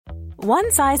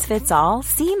One size fits all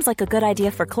seems like a good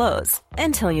idea for clothes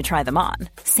until you try them on.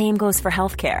 Same goes for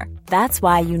healthcare. That's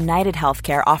why United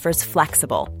Healthcare offers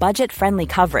flexible, budget-friendly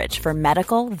coverage for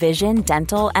medical, vision,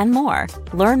 dental, and more.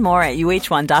 Learn more at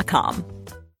uh1.com.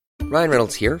 Ryan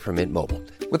Reynolds here from Mint Mobile.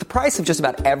 With the price of just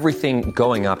about everything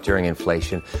going up during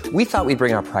inflation, we thought we'd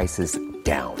bring our prices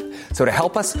down. So to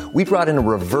help us, we brought in a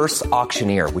reverse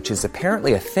auctioneer, which is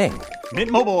apparently a thing.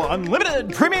 Mint Mobile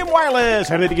Unlimited Premium Wireless.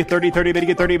 How to get 30, 30, bit to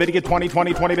get 30, bit to get 20,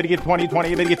 20, 20, bit to get 20,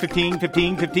 20, bit to get 15,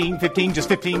 15, 15, 15, just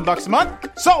 $15 a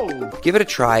month? Sold! Give it a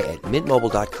try at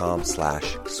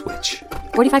mintmobile.com/switch.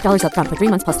 $45 up front for 3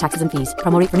 months plus taxes and fees.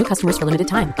 Promo rate for new customers for limited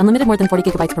time. Unlimited more than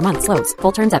 40 gigabytes per month. Slows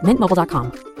full terms at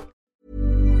mintmobile.com.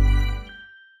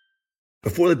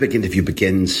 Before the big interview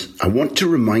begins, I want to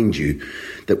remind you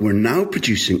that we're now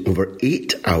producing over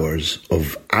 8 hours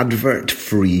of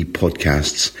advert-free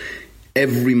podcasts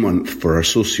every month for our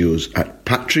socios at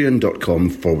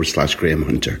patreon.com/Graham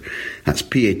Hunter. That's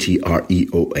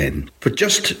Patreon. For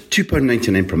just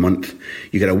 £2.99 per month,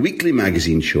 you get a weekly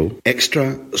magazine show,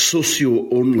 extra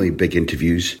socio-only big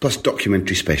interviews, plus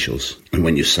documentary specials. And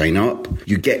when you sign up,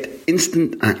 you get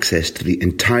instant access to the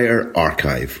entire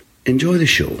archive. Enjoy the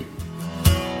show.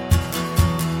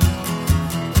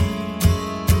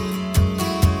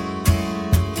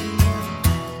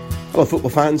 Hello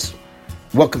football fans,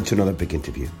 welcome to another big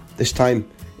interview. This time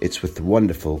it's with the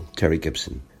wonderful Terry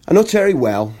Gibson. I know Terry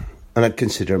well and I'd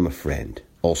consider him a friend.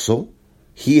 Also,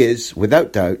 he is,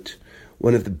 without doubt,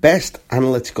 one of the best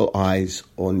analytical eyes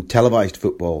on televised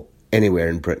football anywhere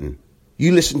in Britain.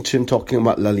 You listen to him talking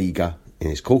about La Liga in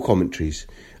his co-commentaries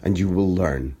and you will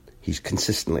learn he's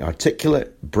consistently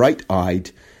articulate,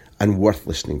 bright-eyed and worth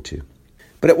listening to.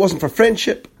 But it wasn't for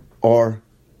friendship or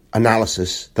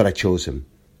analysis that I chose him.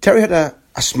 Terry had a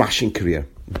smashing career,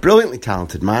 brilliantly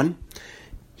talented man.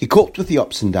 He coped with the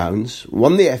ups and downs,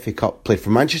 won the FA Cup, played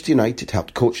for Manchester United,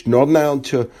 helped coach Northern Ireland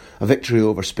to a victory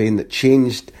over Spain that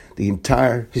changed the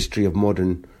entire history of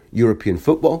modern European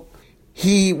football.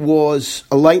 He was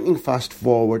a lightning fast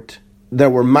forward. There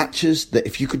were matches that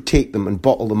if you could take them and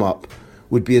bottle them up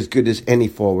would be as good as any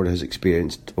forward has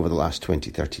experienced over the last 20,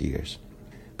 30 years.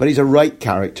 But he's a right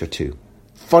character too.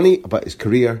 Funny about his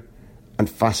career and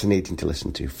fascinating to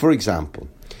listen to. For example,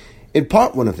 in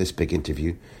part one of this big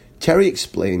interview, Terry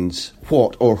explains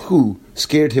what or who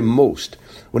scared him most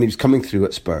when he was coming through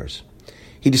at Spurs.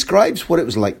 He describes what it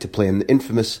was like to play in the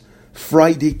infamous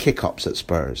Friday kick-ups at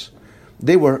Spurs.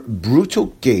 They were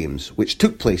brutal games which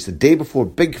took place the day before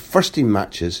big first-team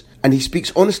matches, and he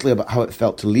speaks honestly about how it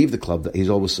felt to leave the club that he's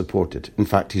always supported. In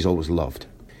fact, he's always loved.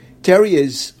 Terry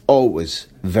is always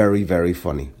very, very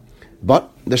funny.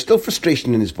 But there's still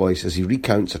frustration in his voice as he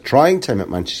recounts a trying time at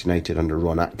Manchester United under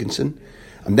Ron Atkinson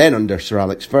and then under Sir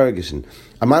Alex Ferguson,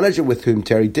 a manager with whom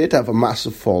Terry did have a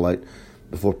massive fallout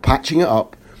before patching it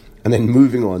up and then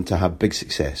moving on to have big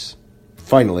success,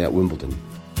 finally at Wimbledon.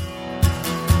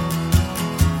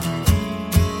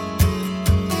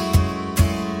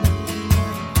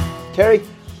 Terry,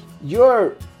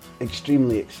 you're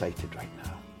extremely excited right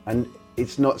now, and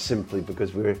it's not simply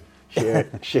because we're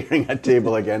sharing a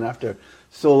table again after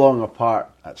so long apart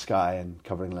at Sky and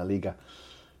covering La Liga.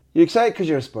 You're excited because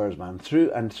you're a Spurs man,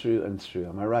 through and through and through,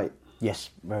 am I right?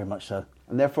 Yes, very much so.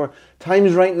 And therefore,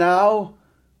 times right now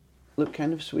look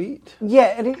kind of sweet.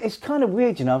 Yeah, and it's kind of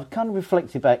weird, you know. I've kind of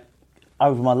reflected back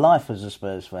over my life as a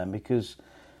Spurs fan because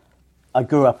I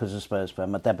grew up as a Spurs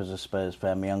fan. My dad was a Spurs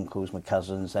fan, my uncles, my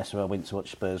cousins. That's who I went to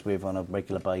watch Spurs with on a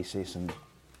regular basis, and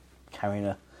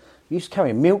we used to carry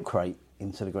a milk crate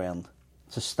into the ground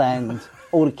to stand.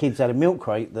 All the kids had a milk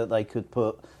crate that they could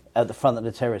put at the front of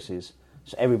the terraces.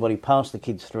 So everybody passed the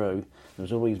kids through. There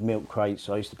was always milk crates.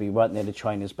 So I used to be right near the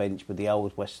trainer's bench with the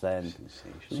old West Stand.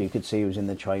 So you could see who was in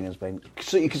the trainer's bench.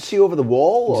 So you could see over the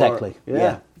wall? Exactly, or?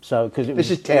 yeah. So,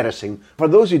 this is terracing. For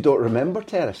those who don't remember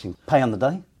terracing. Pay on the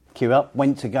day, queue up,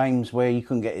 went to games where you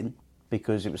couldn't get in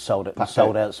because it was sold out.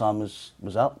 Sold out sign was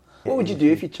up. What would you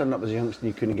do if you turned up as a youngster and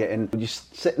you couldn't get in? Would you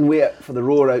sit and wait for the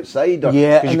roar outside? Or,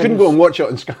 yeah. Because you couldn't go and watch it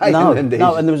on Sky in them days.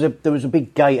 No, and there was a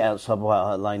big gate outside White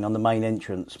Hart Lane on the main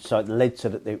entrance, so it led to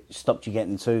that it stopped you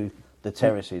getting to the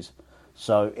terraces.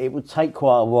 So it would take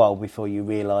quite a while before you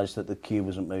realised that the queue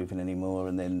wasn't moving anymore,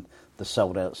 and then the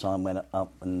sold out sign went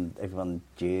up and everyone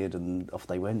jeered and off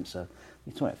they went. So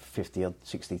you're talking about 50 odd,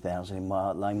 60,000 in White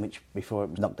Hart Lane, which before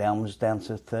it was knocked down was down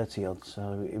to 30 odd.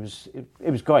 So it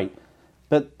was great.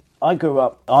 But I grew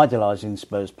up idolising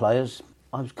Spurs players.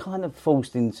 I was kind of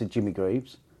forced into Jimmy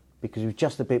Greaves because it was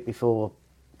just a bit before.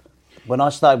 When I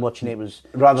started watching it was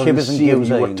rather Chivers than and seeing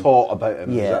Gilzean. you were taught about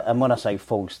him. Yeah, and when I say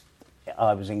forced,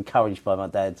 I was encouraged by my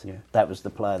dad. Yeah. That was the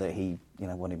player that he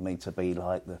wanted me to be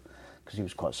like, because he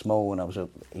was quite small, and I was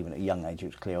even at a young age it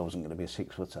was clear I wasn't going to be a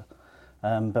 6-footer.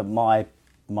 But my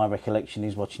recollection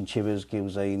is watching Chivers,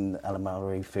 Gilzine, Alan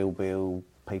Murray, Phil Beale,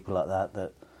 people like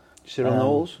that. Cyril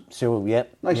Knowles? Cyril, yeah.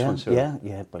 Nice one, Cyril.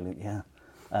 Yeah, brilliant, yeah.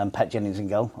 Pat Jennings in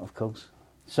goal, of course.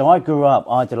 So I grew up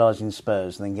idolising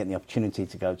Spurs and then getting the opportunity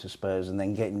to go to Spurs and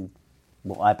then getting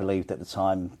what I believed at the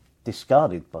time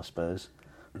discarded by Spurs.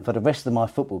 For the rest of my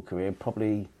football career,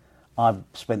 probably I've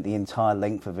spent the entire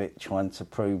length of it trying to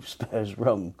prove Spurs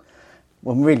wrong,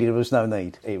 when really there was no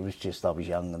need. It was just I was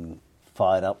young and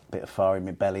fired up, a bit of fire in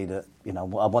my belly that, I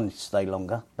wanted to stay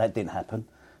longer. That didn't happen.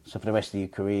 So for the rest of your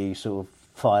career, you sort of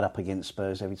fired up against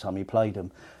Spurs every time you played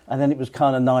them. And then it was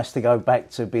kind of nice to go back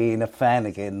to being a fan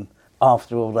again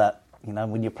after all that.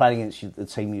 When you're playing against the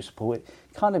team you support,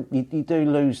 you do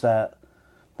lose that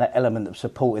element of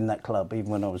supporting that club.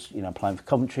 Even when I was playing for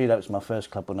Coventry, that was my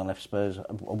first club when I left Spurs.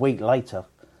 A week later,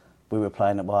 we were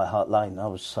playing at White Hart Lane. I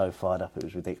was so fired up, it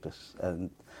was ridiculous. And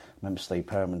I remember Steve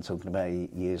Perriman talking about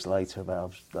it years later about I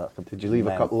was like Did you leave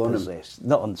a couple on him?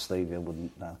 Not on Stevie, I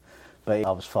wouldn't, no. But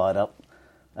I was fired up.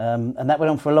 And that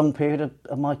went on for a long period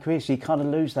of my career, so you kind of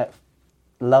lose that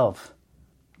love,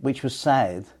 which was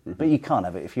sad, but you can't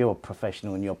have it. If you're a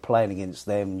professional and you're playing against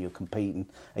them, you're competing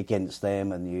against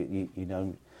them, and you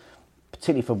know,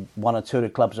 particularly for one or two of the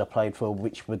clubs I played for,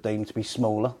 which were deemed to be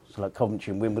smaller, so like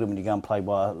Coventry and Wimbledon, when you go and play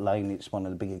White Hart Lane, it's one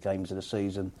of the bigger games of the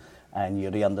season, and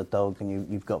you're the underdog, and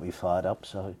you've got to be fired up.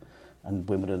 So, and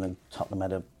Wimbledon and Tottenham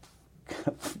had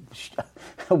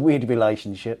a weird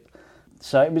relationship.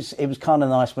 So it was kind of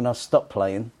nice when I stopped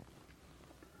playing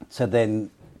to then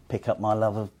pick up my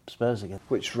love of Spurs again.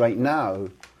 Which right now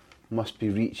must be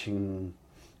reaching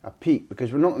a peak,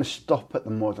 because we're not going to stop at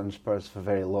the modern Spurs for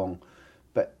very long.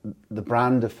 But the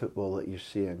brand of football that you're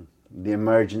seeing, the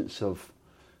emergence of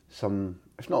some,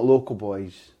 if not local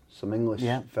boys, some English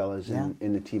fellas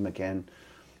in the team again,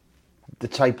 the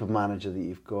type of manager that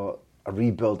you've got, a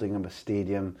rebuilding of a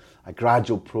stadium, a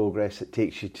gradual progress that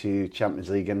takes you to Champions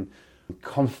League and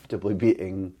comfortably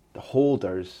beating the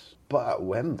holders, but at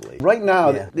Wembley. Right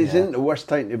now, this isn't the worst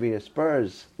time to be a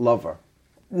Spurs lover.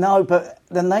 No, but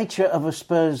the nature of a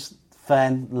Spurs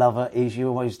fan lover is you're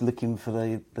always looking for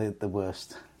the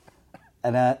worst.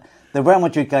 And the Real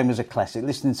Madrid game was a classic.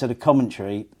 Listening to the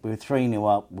commentary, we were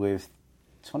 3-0 up with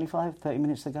 25, 30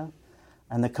 minutes to go.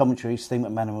 And the commentary, Steve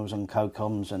McManaman was on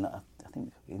co-coms and I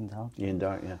think Ian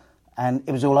Dark, yeah. And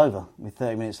it was all over with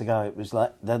 30 minutes to go. It was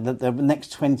like the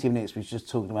next 20 minutes was just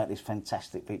talking about this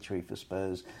fantastic victory for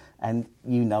Spurs. And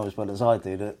you know as well as I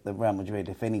do that the Real Madrid,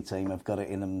 if any team have got it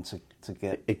in them to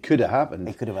get... It could have happened.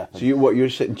 It could have happened. So you're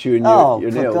sitting chewing your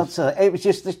nails? Oh, God's sake. It was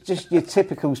just your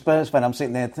typical Spurs fan. I'm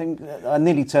sitting there I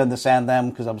nearly turned the sound down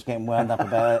because I was getting wound up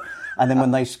about it. And then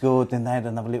when they scored, then they had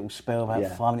another little spell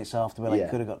about 5 minutes after where they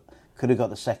could have got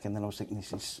the second. Then I was thinking,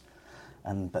 this is...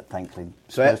 But thankfully,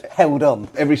 Spurs held on.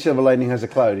 Every silver lining has a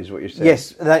cloud, is what you're saying.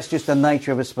 Yes, that's just the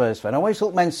nature of a Spurs fan. I always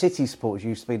thought Man City supporters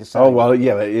used to be the same. Oh well,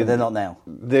 yeah, but they're not now.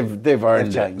 They've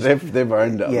earned it. They've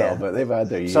earned it a little bit. They've had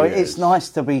their years. So it's nice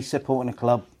to be supporting a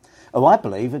club who I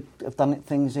believe have done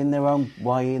things in their own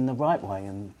way, in the right way.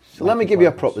 And so let me give you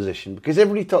a proposition, because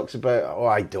everybody talks about,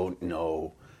 I don't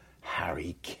know,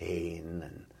 Harry Kane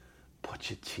and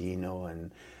Pochettino and.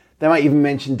 They might even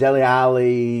mention Dele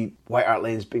Alli, White Hart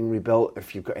Lane's being rebuilt.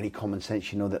 If you've got any common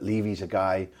sense, you know that Levy's a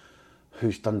guy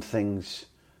who's done things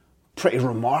pretty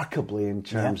remarkably in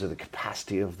terms of the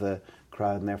capacity of the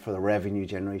crowd and therefore the revenue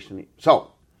generation.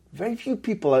 So, very few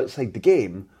people outside the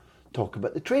game talk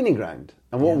about the training ground.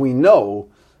 And what we know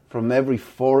from every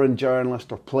foreign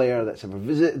journalist or player that's ever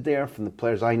visited there, from the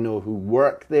players I know who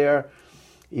work there,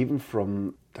 even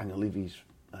from Daniel Levy's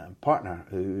partner,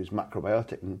 who's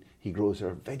macrobiotic, and he grows their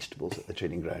vegetables at the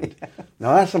training ground.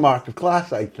 Now that's a mark of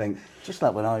class, I think. Just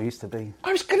like when I used to be.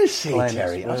 I was going to say,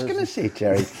 Terry, let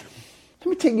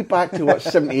me take you back to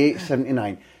 78,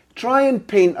 79. Try and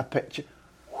paint a picture.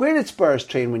 Where did Spurs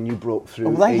train when you broke through?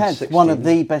 Well, they had 16? one of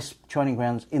the best training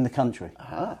grounds in the country.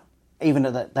 Aha. Even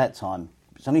at that time.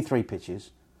 It's only 3 pitches.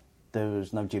 There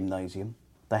was no gymnasium.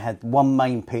 They had one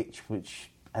main pitch which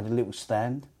had a little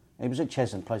stand. It was at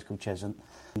Cheshunt, a place called Cheshunt.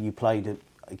 You played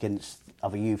against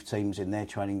other youth teams in their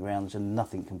training grounds and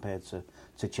nothing compared to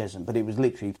Cheshunt. But it was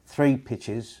literally 3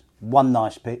 pitches, one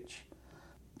nice pitch,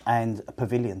 and a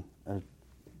pavilion,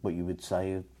 what you would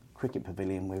say a cricket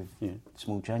pavilion with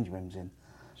small change rooms in.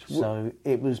 So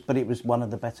it was one of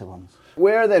the better ones.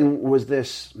 Where then was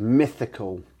this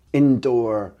mythical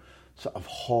indoor sort of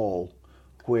hall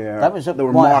where that was at there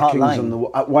were White Hart markings Lane. on the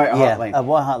White Hart Lane? At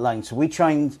White Hart Lane. So we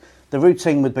trained. The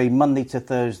routine would be Monday to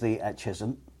Thursday at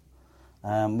Cheshunt,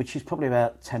 which is probably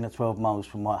about 10 or 12 miles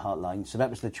from White Hart Lane. So that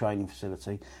was the training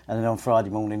facility. And then on Friday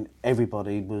morning,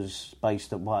 everybody was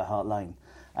based at White Hart Lane.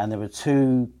 And there were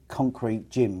 2 concrete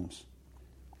gyms,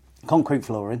 concrete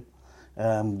flooring,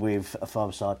 with a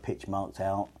 5-a-side pitch marked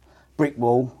out, brick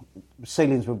wall.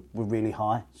 Ceilings were really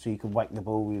high, so you could whack the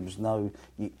ball. There was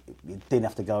you didn't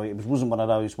have to go. It wasn't one of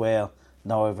those where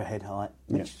no overhead height,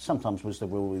 which sometimes was the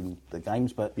rule in the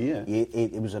games, but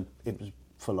it was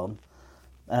full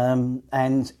on.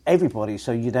 And everybody,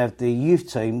 so you'd have the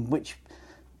youth team, which,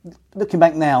 looking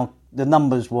back now, the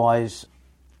numbers wise,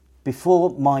 before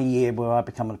my year where I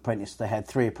became an apprentice, they had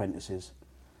 3 apprentices.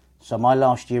 So my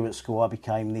last year at school, I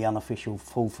became the unofficial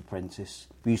 4th apprentice.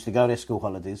 We used to go there school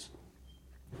holidays,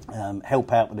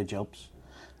 help out with the jobs.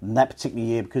 And that particular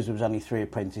year, because there was only 3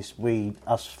 apprentices,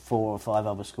 us 4 or 5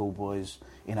 other schoolboys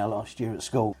in our last year at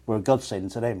school were a godsend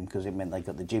to them, because it meant they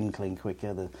got the gym clean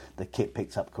quicker, the kit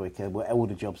picked up quicker, all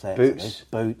the jobs they had to do.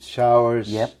 Boots,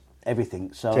 showers, yep,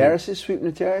 everything. So terraces, sweeping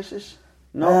the terraces.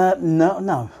 No,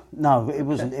 it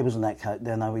wasn't. It wasn't that case.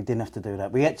 No, we didn't have to do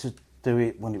that. We had to do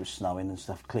it when it was snowing and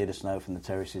stuff. Clear the snow from the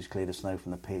terraces, clear the snow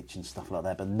from the pitch and stuff like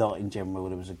that. But not in general.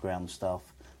 There was a ground staff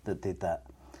that did that.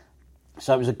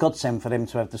 So it was a godsend for them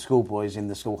to have the schoolboys in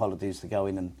the school holidays to go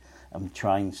in and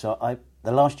train. So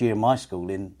the last year of my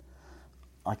schooling,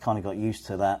 I kind of got used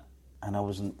to that, and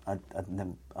I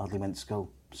never hardly went to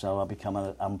school. So I became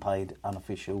an unpaid,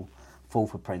 unofficial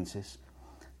 4th apprentice.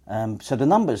 So the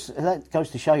numbers, that goes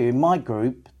to show you, in my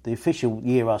group, the official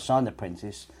year I signed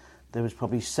apprentice, there was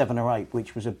probably 7 or 8,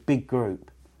 which was a big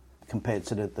group compared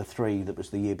to the 3 that was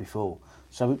the year before.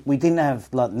 So we didn't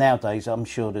have, like nowadays, I'm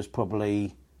sure there's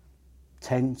probably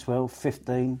 10, 12,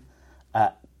 15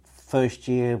 at first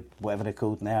year, whatever they're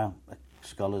called now,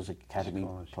 scholars, academy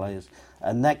players.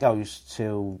 And that goes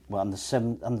till under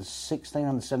 16,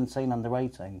 under 17, under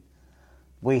 18.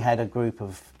 We had a group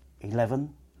of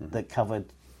 11 that covered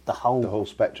the whole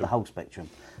spectrum.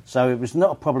 So it was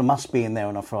not a problem us being there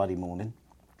on a Friday morning.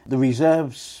 The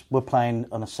reserves were playing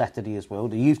on a Saturday as well.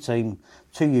 The youth team,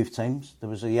 2 youth teams. There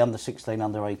was the under 16,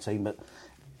 under 18, but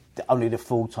only the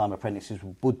full-time apprentices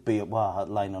would be at White Hart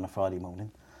Lane on a Friday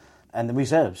morning. And the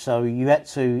reserves. So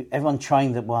everyone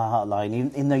trained at White Hart Lane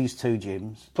in these 2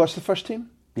 gyms. Plus the first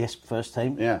team? Yes, first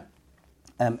team. Yeah.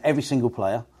 Every single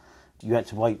player. You had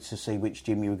to wait to see which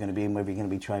gym you were going to be in, whether you're going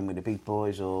to be trained with the big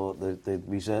boys or the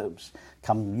reserves.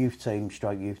 Come youth team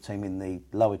in the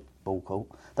lower ball court.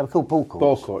 They were called ball courts.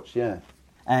 Ball courts, yeah.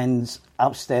 And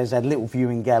upstairs they had a little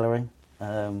viewing gallery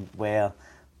where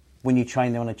when you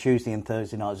trained there on a Tuesday and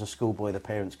Thursday night as a schoolboy, the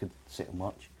parents could sit and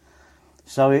watch.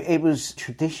 So it was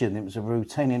tradition, it was a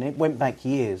routine, and it went back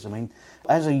years. I mean,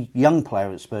 as a young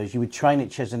player at Spurs, you would train at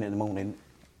Cheshunt in the morning,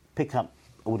 pick up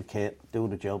all the kit, do all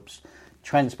the jobs,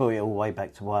 transport it all the way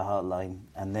back to White Hart Lane,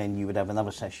 and then you would have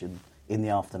another session in the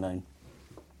afternoon.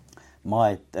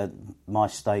 My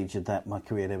stage of that, my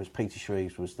career there was Peter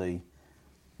Shreves was the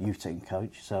youth team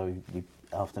coach, so the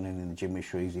afternoon in the gym with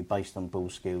Shreves, based on ball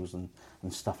skills and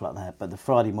stuff like that. But the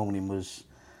Friday morning was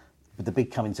the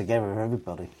big coming together of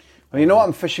everybody. Well, you know what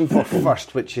I'm fishing for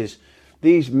first, which is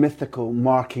these mythical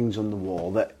markings on the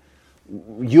wall that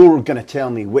you're going to tell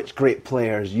me which great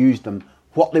players used them,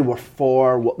 what they were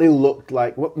for, what they looked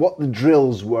like, what the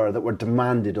drills were that were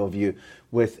demanded of you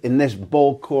in this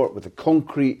ball court with the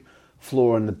concrete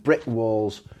floor and the brick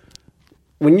walls.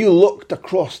 When you looked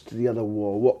across to the other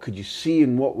wall, what could you see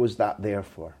and what was that there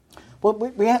for? Well,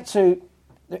 we had to...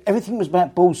 Everything was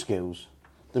about ball skills.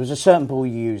 There was a certain ball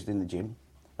you used in the gym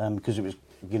because it was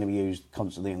going to be used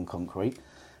constantly on concrete.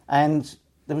 And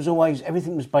there was always...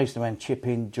 Everything was based around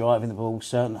chipping, driving the ball,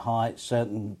 certain height,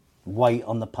 certain weight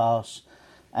on the pass.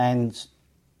 And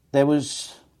there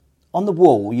was... On the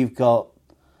wall, you've got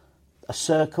a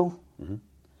circle... Mm-hmm.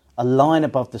 A line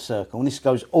above the circle, and this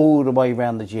goes all the way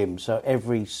around the gym. So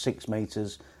every 6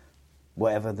 metres,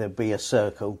 whatever, there'd be a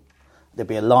circle. There'd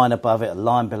be a line above it, a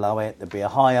line below it. There'd be a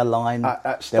higher line.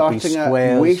 Starting there'd be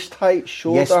squares. At waist height,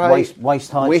 shoulder height? Yes,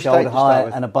 waist height, shoulder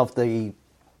height, and above the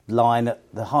line,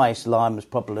 the highest line was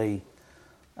probably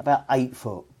about 8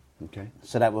 foot. Okay.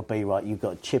 So that would be, right, you've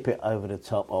got to chip it over the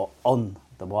top or on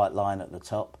the white line at the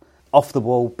top, off the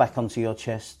wall, back onto your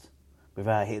chest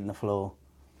without hitting the floor.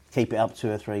 Keep it up 2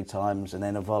 or 3 times, and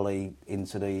then a volley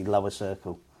into the lower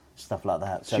circle, stuff like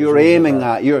that. So you're aiming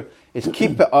that. It's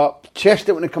keep it up, chest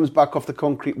it when it comes back off the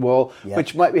concrete wall,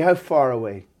 which might be how far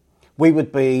away? We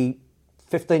would be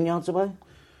 15 yards away,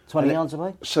 20 yards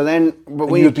away. So then...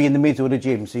 But you'd be in the middle of the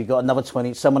gym, so you've got another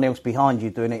 20, someone else behind you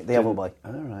doing it the other way.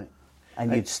 All right.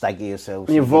 And you'd stagger yourselves.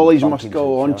 And your volleys must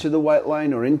go onto the white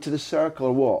line or into the circle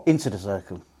or what? Into the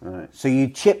circle. Right. So you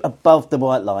chip above the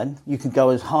white line. You can go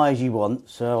as high as you want.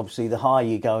 So obviously the higher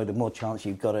you go, the more chance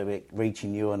you've got of it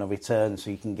reaching you on a return, so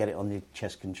you can get it on your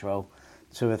chest control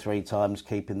 2 or 3 times,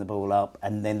 keeping the ball up,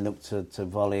 and then look to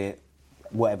volley it,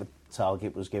 whatever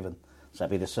target was given. So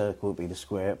that'd be the circle, it'd be the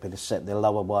square, it'd be the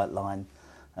lower white line.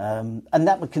 And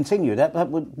that would continue. That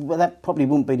probably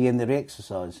wouldn't be the end of the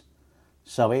exercise.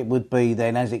 So it would be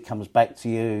then, as it comes back to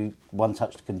you, one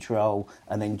touch to control,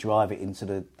 and then drive it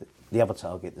into the other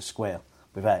target, the square,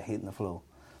 without hitting the floor.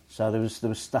 So there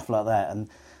was stuff like that, and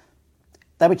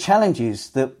they were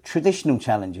traditional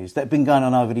challenges that have been going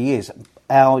on over the years.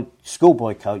 Our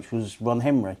schoolboy coach was Ron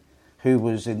Henry, who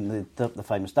was in the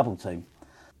famous double team.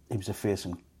 He was a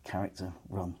fearsome character,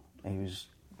 Ron. He was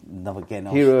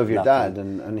hero of your dad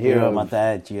and hero of my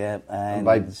dad, yeah. And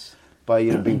by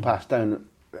being passed down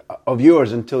of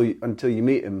yours until you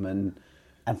meet him and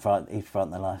he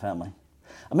frightened the life out of me.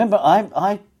 I remember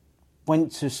I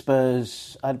went to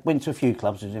Spurs. I went to a few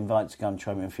clubs. I was invited to go and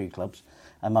train with a few clubs.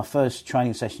 And my first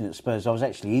training session at Spurs, I was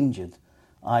actually injured.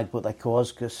 I had what they call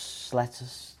oscus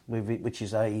slatus, which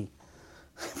is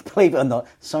believe it or not,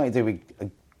 something to do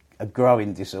with a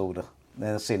growing disorder.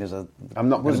 They're seen as I'm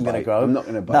not going to grow. I'm not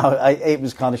going to bite. No, it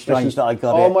was kind of strange that I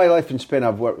got all my life in Spain.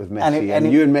 I've worked with Messi,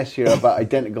 and you and Messi are about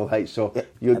identical height, so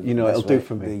it'll do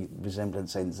for me. The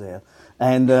resemblance ends there,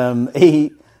 and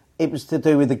it was to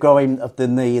do with the growing of the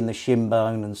knee and the shin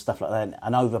bone and stuff like that,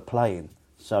 and overplaying.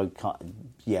 So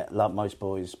like most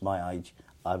boys my age,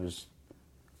 I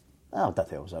don't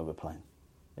think I was overplaying,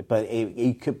 but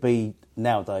it could be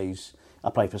nowadays. I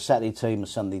played for a Saturday team, a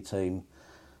Sunday team.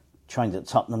 Trained at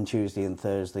Tottenham Tuesday and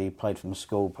Thursday, played for my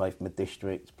school, played for my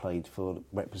district, played for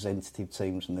representative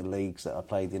teams in the leagues that I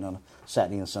played in on a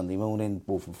Saturday and Sunday morning,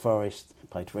 Waltham Forest,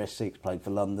 played for Essex, played for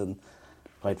London,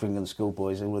 played for England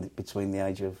schoolboys, all between the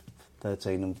age of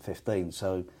 13 and 15.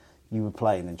 So you were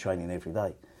playing and training every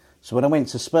day. So when I went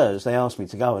to Spurs, they asked me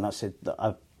to go, and I said,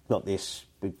 I've got this.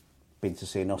 We'd been to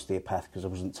see an osteopath because I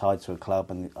wasn't tied to a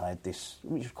club, and I had this,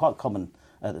 which was quite common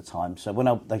at the time. So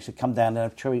when they said, come down and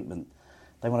have treatment,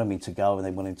 they wanted me to go and they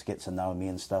wanted to get to know me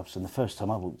and stuff. So the first time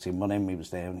I walked in, Ron Henry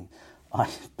was there, and I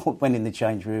went in the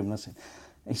change room and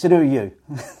he said, who are you?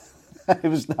 There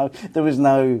was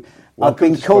no. I'd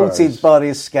been courted by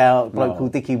this scout, a bloke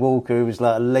called Dickie Walker, who was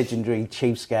like a legendary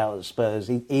chief scout at Spurs.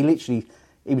 He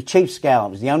was chief scout,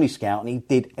 he was the only scout, and he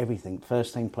did everything.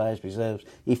 First team players, reserves.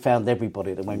 He found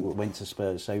everybody that went to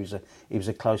Spurs. So he was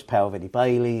a close pal of Eddie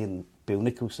Bailey and Bill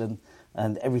Nicholson,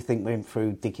 and everything went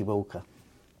through Dickie Walker.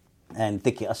 And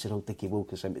I said, Dickie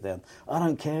Walker sent me down. I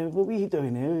don't care. What were you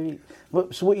doing here?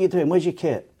 So what are you doing? Where's your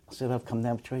kit? I said, I've come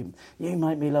down for treatment. You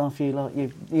make me laugh. You're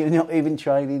not even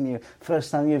training.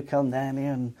 First time you've come down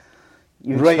here and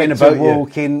you expect to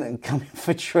walk in and come in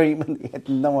for treatment. He had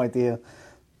no idea.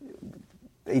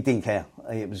 He didn't care.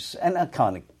 And I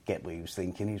kind of get what he was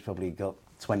thinking. He's probably got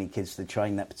 20 kids to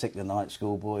train that particular night,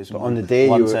 schoolboys. But on the day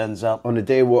turns up. On the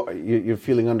day, what you're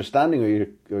feeling understanding, or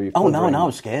you? Oh no, I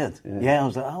was scared. Yeah, I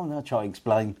was like, I try to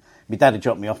explain. My dad had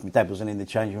dropped me off. My dad wasn't in the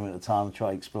change room at the time. I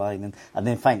tried to explain, and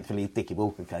then thankfully Dickie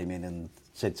Walker came in and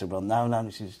said to Ron, "No,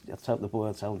 this is the boy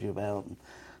I told you about. And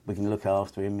we can look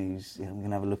after him. We're going to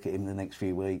have a look at him in the next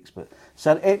few weeks." But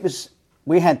so it was.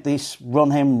 We had this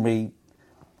Ron Henry,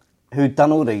 who'd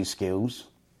done all these skills,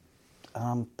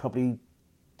 probably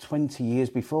 20 years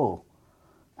before,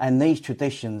 and these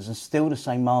traditions and still the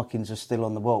same markings are still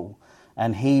on the wall,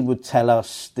 and he would tell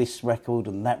us this record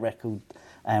and that record,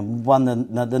 and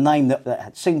the name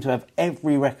that seemed to have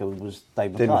every record was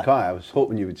Dave Mackay. I was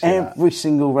hoping you would say every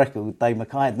single record Dave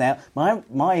Mackay. Now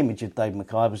my image of Dave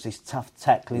Mackay was this tough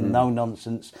tackling, no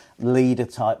nonsense leader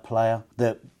type player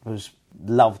that was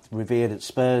loved, revered at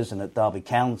Spurs and at Derby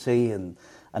County, and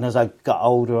as I got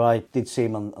older, I did see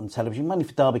him on television, mainly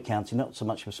for Derby County, not so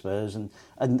much for Spurs,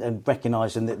 and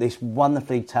recognising that this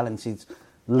wonderfully talented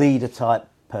leader-type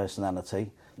personality,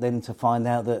 then to find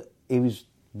out that he was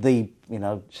the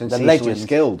legend.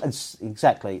 Skilled.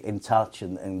 Exactly, in touch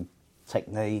and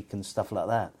technique and stuff like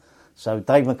that. So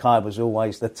Dave Mackay was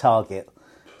always the target.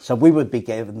 So we would be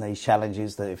given these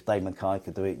challenges that if Dave Mackay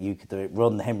could do it, you could do it.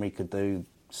 Ron Henry could do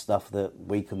stuff that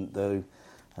we couldn't do.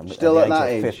 Still at that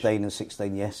age? 15 and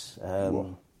 16, yes.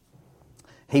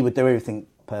 He would do everything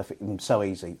perfect and so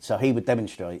easy. So he would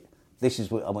demonstrate, this is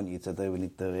what I want you to do, and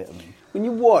he'd do it. When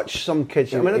you watch some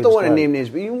kids, I don't want to name names,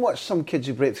 but you watch some kids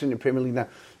who break through in the Premier League now,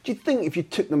 do you think if you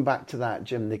took them back to that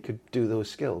gym, they could do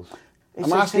those skills?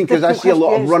 I'm asking because I see a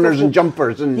lot of runners and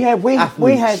jumpers and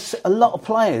we had a lot of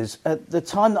players at the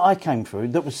time that I came through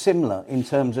that was similar in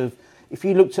terms of if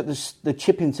you looked at the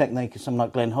chipping technique of someone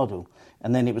like Glenn Hoddle,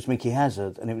 and then it was Mickey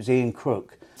Hazard, and it was Ian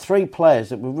Crook, 3 players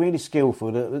that were really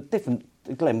skillful, that were different.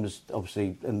 Glenn was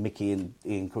obviously, and Mickey and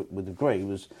Ian Crook would agree,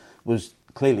 was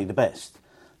clearly the best.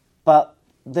 But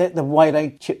the way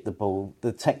they chipped the ball,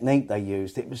 the technique they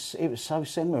used, it was so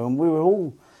similar, and we were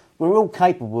all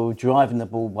capable of driving the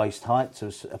ball waist height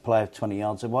to a player 20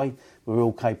 yards away. We were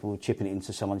all capable of chipping it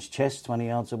into someone's chest 20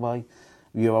 yards away.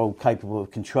 You're all capable of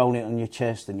controlling it on your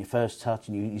chest and your first touch.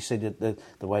 And you said that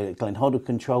the way that Glenn Hoddle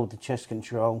controlled the chest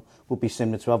control would be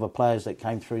similar to other players that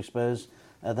came through Spurs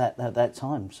at that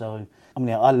time. So, I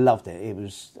mean, I loved it. It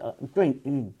was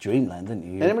dreamland, didn't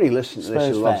you? Anybody listening to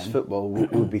this who loves football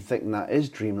would be thinking that is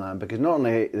dreamland, because not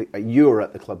only you're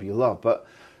at the club you love, but,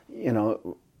 you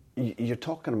know, you're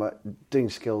talking about doing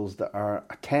skills that are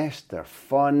a test, they're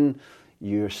fun.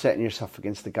 You're setting yourself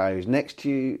against the guy who's next to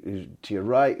you, who's to your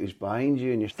right, who's behind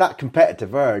you, and you're that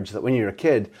competitive urge that when you're a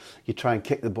kid, you try and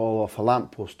kick the ball off a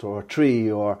lamppost or a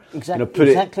tree, or put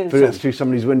it through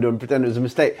somebody's window and pretend it was a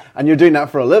mistake. And you're doing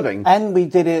that for a living. And we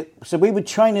did it. So we would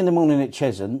train in the morning at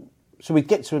Cheshunt. So we'd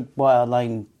get to White Hart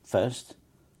Lane first,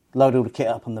 load all the kit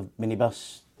up on the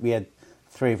minibus. We had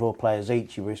 3 or 4 players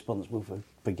each who were responsible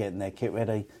for getting their kit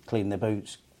ready, cleaning their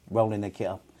boots, rolling their kit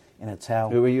up in a towel.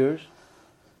 Who were yours?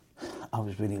 I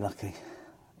was really lucky.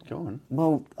 Go on.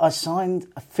 Well, I signed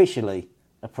officially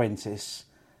apprentice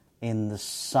in the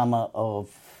summer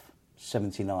of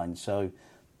 79. So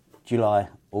July,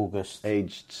 August.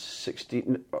 Aged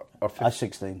 16 or 15? I was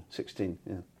 16. 16,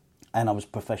 yeah. And I was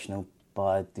professional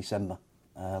by December.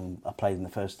 I played in the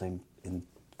first team in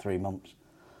 3 months.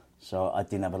 So I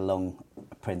didn't have a long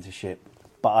apprenticeship.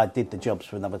 But I did the jobs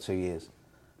for another 2 years,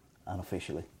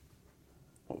 unofficially.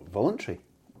 Voluntary?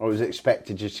 Or was it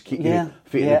expected just to keep your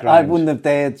feet in the ground? I wouldn't have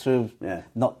dared to have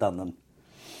not done them.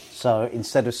 So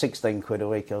instead of 16 quid a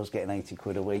week, I was getting 80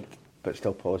 quid a week. But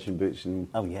still polishing boots and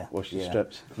washing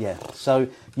strips. Yeah. So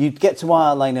you'd get to White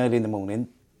Hart Lane early in the morning,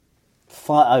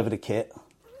 fight over the kit,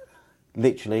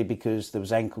 literally, because there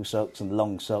was ankle socks and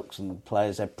long socks, and the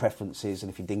players had preferences,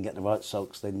 and if you didn't get the right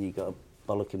socks, then you got a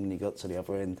bollocking when you got to the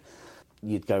other end.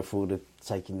 You'd go forward to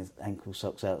taking the ankle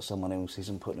socks out of someone else's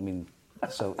and putting them in.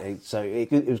 So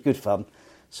it was good fun.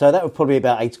 So that would probably be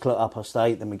about 8 o'clock up past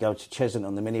 8. Then we go to Cheshunt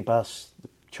on the minibus,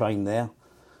 train there,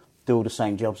 do all the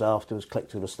same jobs afterwards,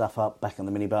 collect all the stuff up, back on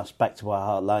the minibus, back to White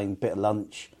Hart Lane, bit of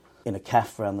lunch in a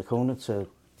cafe around the corner to.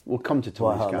 We'll come to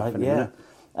Tony's cafe in a minute.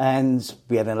 And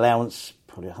we had an allowance.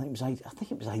 Probably I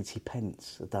think it was 80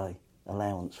 pence a day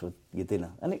allowance for your dinner,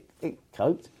 and it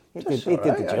coped. It did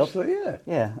the job. Actually,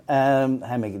 yeah.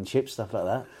 Ham, egg and chips, stuff like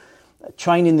that.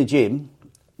 Train in the gym.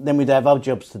 Then we'd have other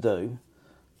jobs to do,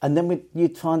 and then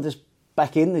you'd find us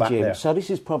back in the gym. There. So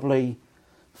this is probably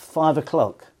 5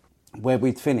 o'clock, where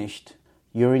we'd finished.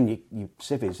 You're in your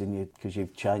civvies because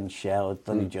you've changed, showered,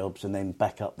 done your jobs, and then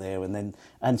back up there,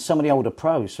 and some of the older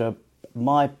pros. So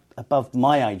above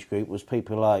my age group was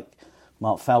people like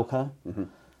Mark Falco,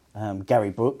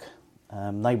 Gary Brook.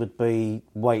 They would be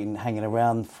waiting, hanging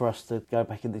around for us to go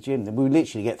back in the gym. Then we would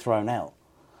literally get thrown out,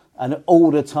 and all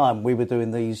the time we were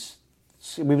doing these.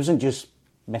 We wasn't just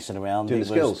messing around. Doing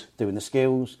the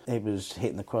skills. It was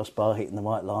hitting the crossbar, hitting the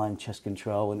white line, chest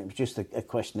control, and it was just a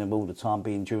question of all the time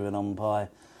being driven on by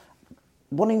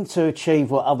wanting to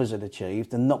achieve what others had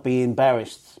achieved and not be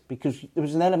embarrassed, because there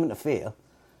was an element of fear.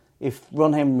 If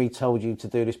Ron Henry told you to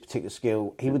do this particular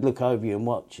skill, he would look over you and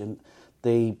watch, and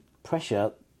the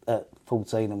pressure at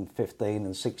 14 and 15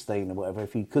 and 16 or whatever,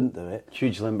 if you couldn't do it...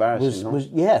 Hugely embarrassing, was.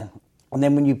 And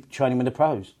then when you train him with the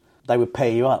pros, they would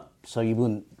pair you up. So you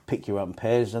wouldn't pick your own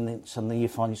pairs, and then suddenly you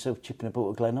find yourself chipping a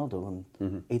ball to Glenn Hoddle,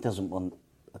 and he doesn't want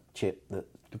a chip that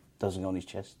doesn't go on his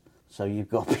chest. So you've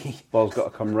got to be... Ball's got to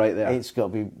come right there. It's got to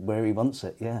be where he wants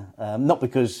it, yeah. Not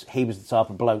because he was the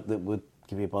type of bloke that would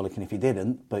give you a bollocking if he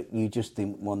didn't, but you just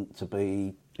didn't want to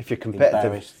be... If you're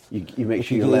competitive, you make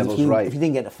sure your level's right. If you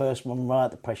didn't get the first one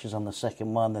right, the pressure's on the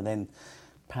second one, and then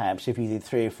perhaps if you did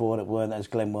 3 or 4 that weren't as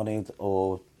Glenn wanted,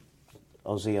 or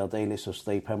Ozzy Ardiles or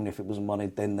Steve Perman, if it wasn't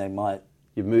wanted, then they might...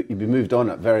 You'd be moved on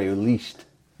at very least.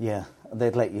 Yeah,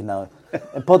 they'd let you know.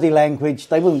 Body language,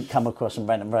 they wouldn't come across and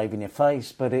rant and rave in your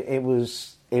face, but it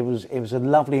was a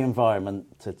lovely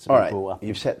environment to be brought up.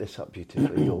 You've set this up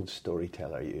beautifully, the old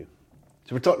storyteller you.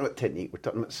 So we're talking about technique, we're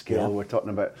talking about skill, we're talking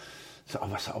about sort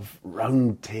of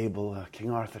round table,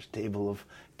 King Arthur's table of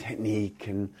technique,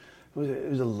 and it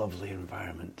was a lovely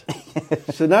environment.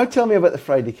 So now tell me about the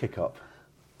Friday kick-up.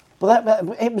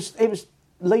 Well, it was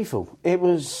lethal. It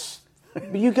was...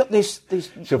 You got this...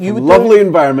 So from lovely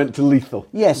environment to lethal.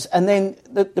 Yes, and then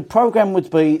the programme would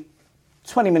be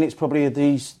 20 minutes probably of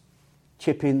these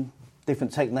chipping,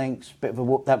 different techniques. That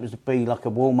was to be like a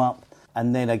warm-up,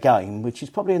 and then a game, which is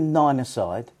probably a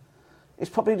 9-a-side. It's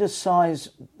probably the size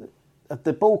of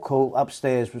the ball court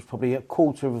upstairs was probably a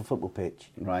quarter of a football pitch.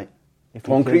 Right.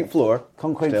 Concrete floor,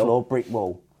 brick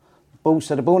wall.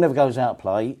 So the ball never goes out of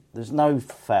play. There's no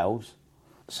fouls.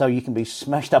 So you can be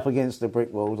smashed up against the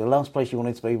brick wall. The last place you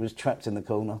wanted to be was trapped in the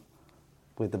corner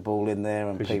with the ball in there.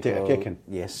 And people take a kicking.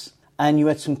 Yes. And you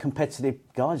had some competitive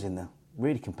guys in there,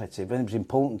 really competitive. And it was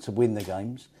important to win the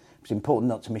games. It was important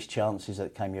not to miss chances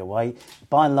that came your way.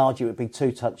 By and large, it would be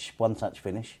 2-touch, 1-touch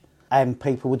finish. And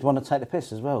people would want to take the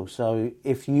piss as well. So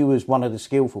if you was one of the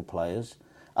skillful players,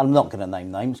 I'm not going to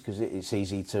name names because it's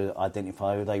easy to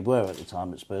identify who they were at the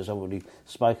time at Spurs. I already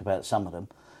spoke about some of them.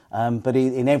 But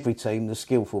in every team, there's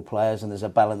skillful players and there's a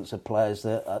balance of players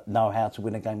that know how to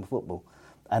win a game of football.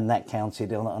 And that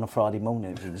counted on a Friday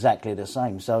morning. It was exactly the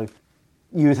same. So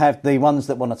you would have the ones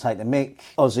that want to take the mick.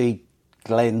 Ozzy,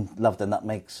 Glenn, loved the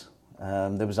nutmegs.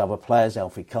 There was other players,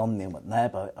 Alfie Conn, Neil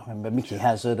McNabb. I remember Mickey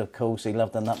Hazard, of course, he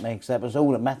loved the nutmegs. That was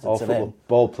all that mattered to them.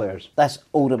 Ball players. That's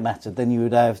all that mattered. Then you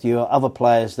would have your other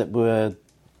players that were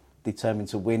determined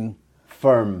to win.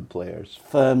 Firm players.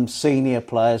 Firm senior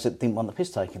players that didn't want the piss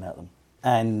taken out of them.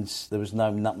 And there was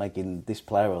no nutmegging this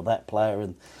player or that player,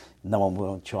 and no one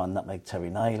would try and nutmeg Terry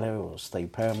Naylor or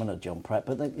Steve Perriman or John Pratt.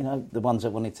 But the ones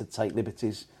that wanted to take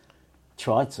liberties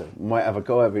tried to. Might have a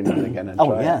go every now and again and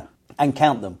try it. And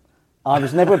count them. I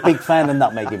was never a big fan of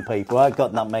nutmegging people. I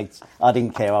got nutmegged. I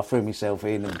didn't care. I threw myself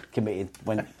in and committed.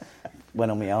 Went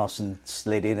on my arse and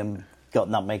slid in and got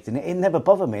nutmegged. And it never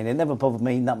bothered me. And it never bothered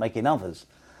me nutmegging others.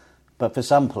 But for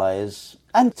some players,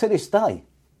 and to this day,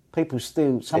 people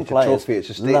still... Some players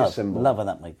it's a status symbol. Love a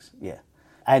nutmegs, yeah.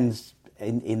 And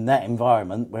in that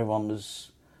environment where one was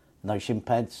no shin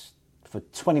pads, for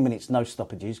 20 minutes no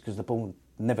stoppages because the ball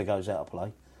never goes out of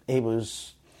play, it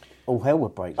was all hell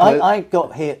would break. I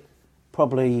got hit...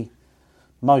 Probably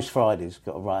most Fridays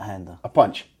got a right-hander. A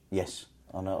punch? Yes,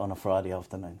 on a Friday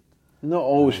afternoon. Not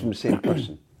always from the same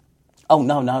person? Oh,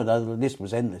 no, the list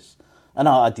was endless. And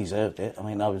I deserved it. I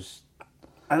mean, I was...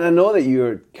 And I know that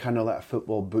you're kind of like a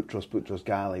football Boutros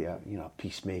Ghali, a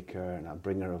peacemaker and a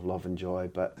bringer of love and joy,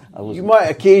 but you might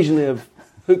occasionally have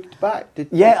hooked back.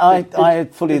 I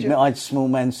fully admit I had small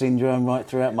man syndrome right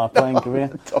throughout my playing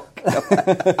career.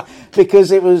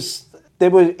 Because it was... There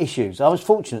were issues. I was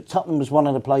fortunate. Tottenham was one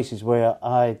of the places where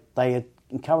they had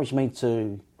encouraged me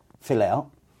to fill out,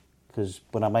 because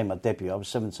when I made my debut, I was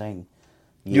 17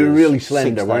 years. You were really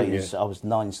slender, weren't you? I was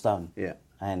 9 stone,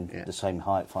 and the same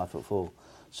height, 5'4".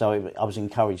 So I was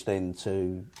encouraged then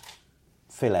to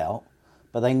fill out,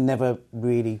 but they never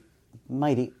really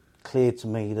made it clear to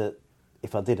me that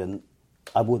if I didn't,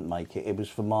 I wouldn't make it. It was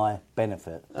for my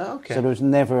benefit. Oh, okay. So there was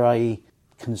never a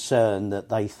concern that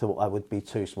they thought I would be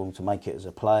too small to make it as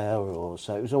a player,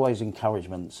 so it was always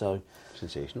encouragement. So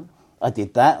sensational. I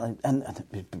did that, and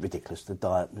it was ridiculous. The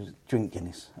diet was drink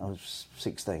Guinness. I was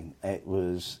 16. It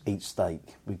was eat steak.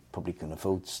 We probably couldn't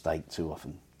afford steak too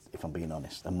often, if I'm being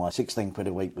honest. And my 16 quid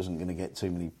a week wasn't going to get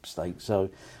too many steaks. So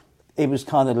it was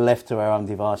kind of left to our own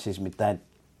devices. My dad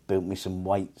built me some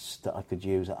weights that I could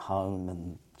use at home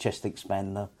and chest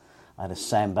expander. I had a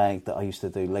sandbag that I used to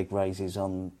do leg raises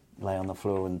on, lay on the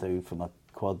floor and do for my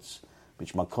quads,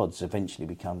 which my quads eventually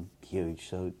become huge,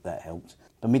 so that helped.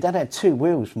 But my dad had 2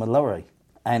 wheels from a lorry,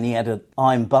 and he had an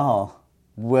iron bar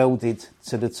welded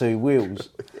to the 2 wheels.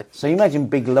 So you imagine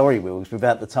big lorry wheels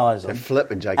without the tyres on. They're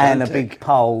flipping gigantic. And a big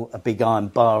pole, a big iron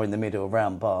bar in the middle, a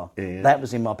round bar. Yeah. That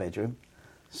was in my bedroom.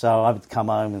 So I would come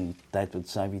home and Dad would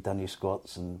say, have you done your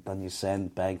squats and done your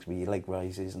sandbags with your leg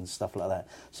raises and stuff like that.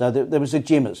 So there was a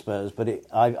gym at Spurs, but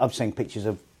I've seen pictures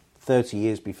of 30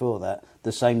 years before that,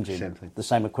 the same gym, the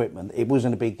same equipment. It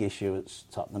wasn't a big issue at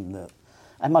Tottenham,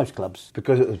 and most clubs.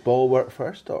 Because it was ball work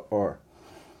first, or?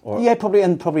 Yeah,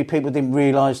 probably people didn't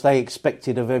realise they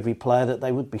expected of every player that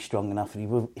they would be strong enough.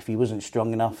 And if he wasn't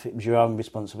strong enough, it was your own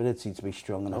responsibility to be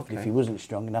strong enough. Okay. And if he wasn't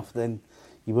strong enough, then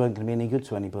you weren't going to be any good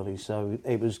to anybody. So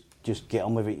it was just get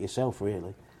on with it yourself,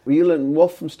 really. Were you in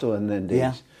Walthamstow in them days?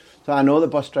 Yeah. So I know the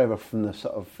bus driver from the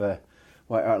sort of...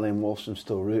 White Hart Lane,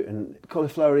 Walthamstow route, and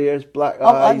cauliflower ears, black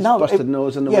eyes, busted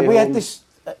nose on the way home. Yeah, we had this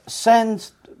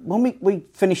sand... When we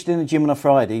finished in the gym on a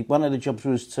Friday, one of the jobs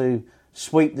was to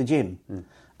sweep the gym.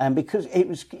 And because it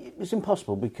was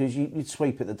impossible, because you'd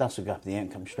sweep it, the dust would go up in the air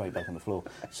and come straight back on the floor.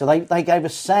 So they gave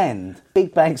us sand,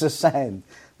 big bags of sand,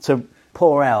 to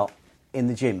pour out in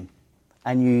the gym.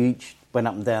 And you each went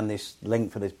up and down this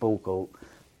length of this ball court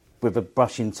with a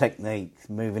brushing technique,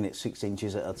 moving it 6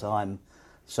 inches at a time,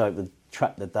 so it would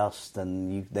trap the dust,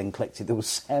 and you then collected all the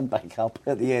sand back up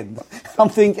at the end. I'm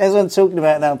thinking, as I'm talking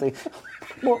about it now, I'm thinking,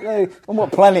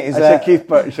 what planet is I that? said Keith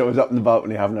Burnshaw was up in the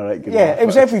balcony having a right good laugh. It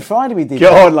was every Friday we did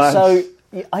Go that. on, lads. So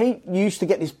I used to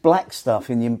get this black stuff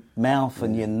in your mouth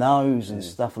and your nose and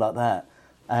stuff like that.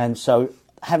 And so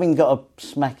having got a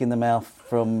smack in the mouth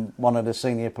from one of the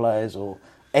senior players or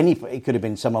it could have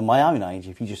been someone my own age,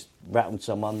 if you just rattled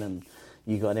someone and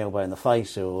you got an elbow in the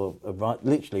face or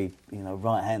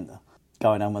right-hander,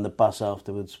 going home on the bus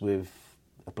afterwards with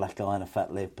a black eye and a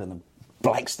fat lip and a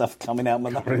black stuff coming out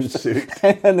my nose,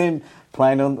 and then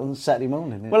playing on Saturday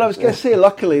morning. Well, I was going to say,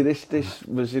 luckily this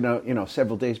was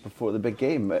several days before the big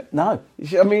game. But no,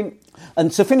 I mean,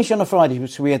 and to finish on a Friday,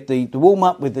 so we had the warm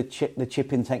up with the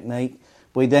chip-in technique.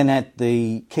 We then had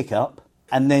the kick up,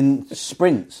 and then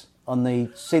sprints on the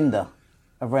cinder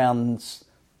around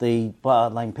the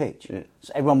Black Lane pitch. Yeah.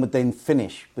 So everyone would then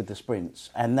finish with the sprints,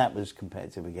 and that was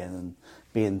competitive again. And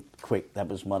being quick, that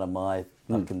was one of my.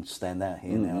 I can stand out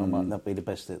here now. I might not be the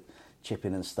best at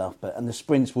chipping and stuff, and the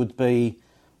sprints would be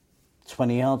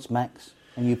 20 yards max,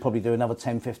 and you'd probably do another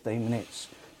 10, 15 minutes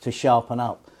to sharpen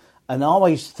up. And I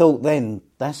always thought then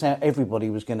that's how everybody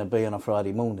was going to be on a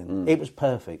Friday morning. It was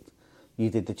perfect. You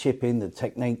did the chip-in, the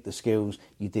technique, the skills,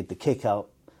 you did the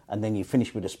kick-up, and then you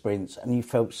finished with the sprints, and you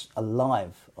felt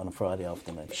alive on a Friday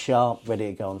afternoon. Sharp, ready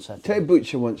to go on Saturday. Terry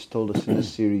Butcher once told us in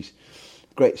this series,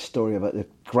 great story about the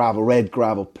red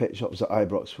gravel pitch opposite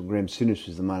Ibrox when Graham Souness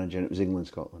was the manager, and it was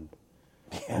England-Scotland.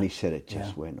 Yeah. And he said it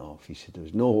just went off. He said there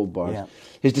was no hold bars. Yeah.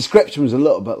 His description was a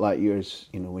little bit like yours,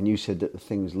 when you said that the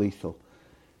thing was lethal.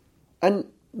 And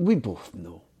we both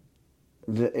know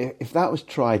that if that was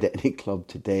tried at any club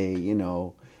today,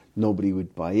 nobody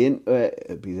would buy into it.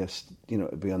 It'd be this,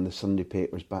 it'd be on the Sunday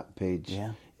paper's back page.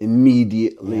 Yeah.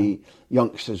 Immediately,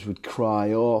 youngsters would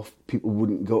cry off. People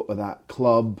wouldn't go to that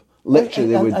club. Literally,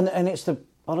 they would. And it's the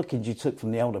bollocking you took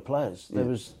from the older players. There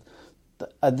was,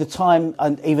 at the time,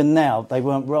 and even now, they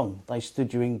weren't wrong. They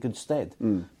stood you in good stead.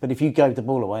 But if you gave the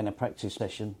ball away in a practice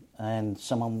session and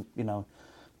someone,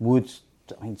 would,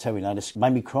 Terry Naylor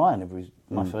made me cry in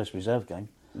my first reserve game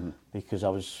because I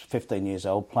was 15 years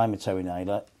old playing with Terry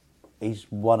Naylor. He's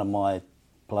one of my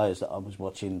players that I was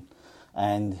watching,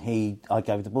 and I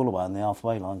gave the ball away on the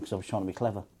halfway line because I was trying to be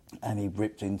clever. And he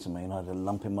ripped into me, and I had a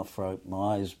lump in my throat.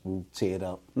 My eyes were teared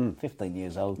up. 15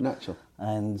 years old, natural,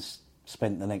 and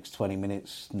spent the next 20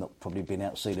 minutes not probably being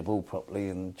out to see the ball properly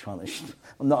and trying to.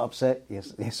 I'm not upset.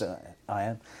 Yes, I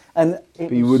am.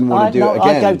 But you wouldn't want to do it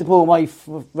again. I gave the ball away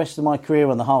for the rest of my career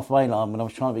on the halfway line when I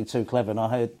was trying to be too clever, and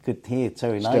I could hear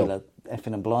Terry Naylor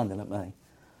effing and blinding at me,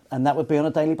 and that would be on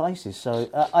a daily basis. So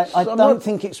I don't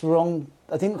think it's wrong.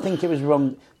 I didn't think it was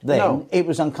wrong then. No. It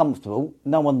was uncomfortable.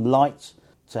 No one liked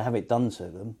to have it done to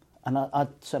them, and I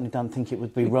certainly don't think it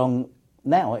would be wrong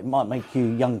now. It might make you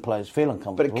young players feel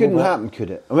uncomfortable, but it couldn't happen, could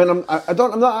it? I mean, I'm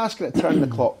not asking it to turn the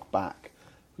clock back,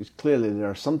 because clearly there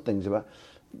are some things about.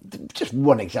 Just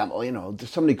one example,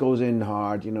 somebody goes in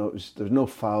hard. There's no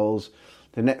fouls.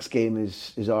 The next game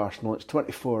is Arsenal. It's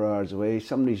 24 hours away.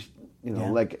 Somebody's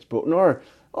leg gets broken,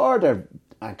 or their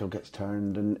ankle gets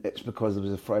turned, and it's because there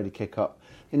was a Friday kick up.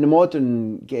 In the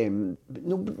modern game,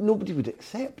 nobody would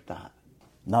accept that.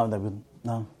 No, they wouldn't.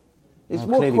 No, it's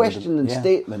more question than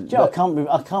statement. Joe,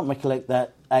 I can't recollect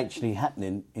that actually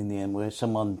happening in the end, where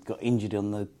someone got injured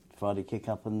on the Friday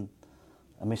kick-up and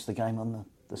missed the game on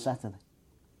the Saturday.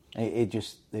 It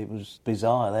was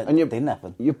bizarre that didn't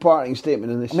happen. Your parting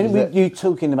statement in this. I mean, you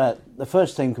talking about the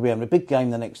first team could be having a big game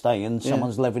the next day, and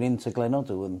someone's levelling into Glenn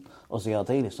Hoddle and Ozzy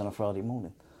Ardiles on a Friday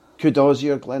morning. Could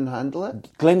Ozzy or Glenn handle it?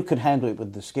 Glenn could handle it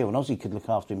with the skill, and Ozzy could look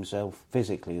after himself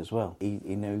physically as well. He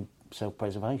knew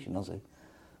self-preservation, Ozzy.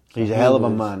 He's a hell of a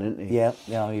man, isn't he? Yeah.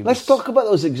 Let's talk about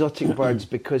those exotic birds,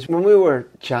 because when we were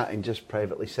chatting, just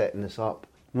privately setting this up,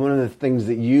 one of the things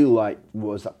that you liked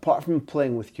was that apart from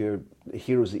playing with your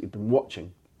heroes that you've been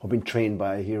watching, or been trained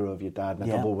by a hero of your dad and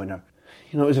a double winner,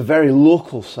 it was a very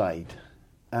local side.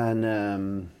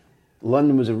 And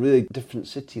London was a really different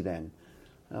city then.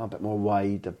 A bit more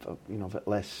wide, a bit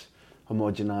less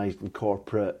homogenised and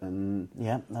corporate, and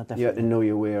definitely. You had to know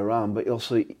your way around. But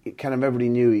also, kind of everybody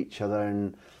knew each other.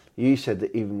 And you said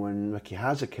that even when Mickey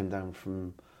Hazard came down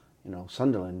from,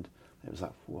 Sunderland, it was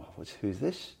like, whoa, who's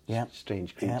this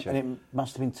strange creature? Yeah, and it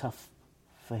must have been tough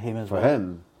for him as well. For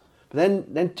him.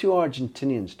 But then two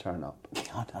Argentinians turn up.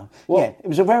 I know. Well, it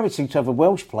was a rarity to have a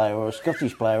Welsh player or a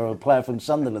Scottish player or a player from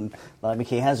Sunderland like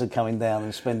Mickey Hazard coming down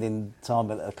and spending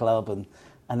time at a club, and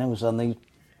there was only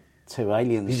two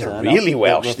aliens. These are really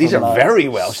Welsh. These are very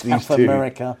Welsh, South these two.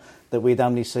 America that we'd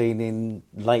only seen in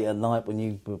late at night when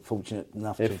you were fortunate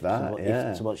enough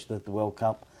to watch the World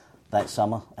Cup that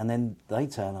summer, and then they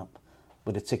turn up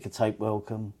with a ticker tape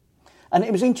welcome. And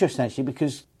it was interesting actually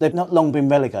because they've not long been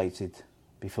relegated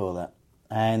before that.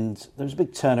 And there was a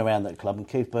big turnaround at the club, and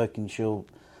Keith Birkinshaw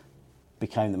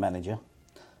became the manager.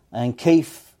 And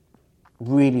Keith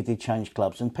really did change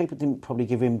clubs, and people didn't probably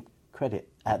give him credit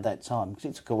at that time, because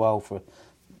it took a while for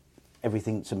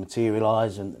everything to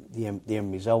materialise and the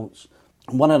end results.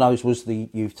 And one of those was the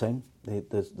youth team,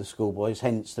 the schoolboys,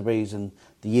 hence the reason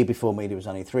the year before me there was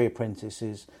only 3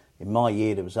 apprentices. In my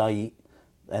year there was 8,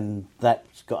 and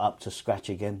that's got up to scratch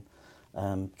again.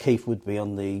 Keith would be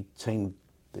on the team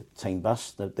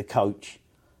bus, the coach,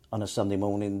 on a Sunday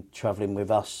morning, travelling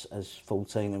with us as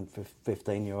 14 and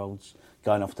 15-year-olds,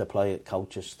 going off to play at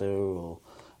Colchester or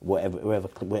whatever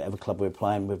club we were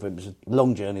playing with. It was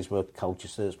long journeys were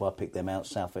Colchester, that's why I picked them out,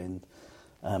 Southend.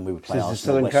 We would play the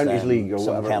Southern Counties League or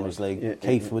Southern whatever. Counties League. Yeah,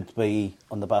 Keith yeah. would be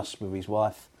on the bus with his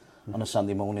wife on a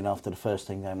Sunday morning after the first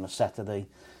team game on a Saturday.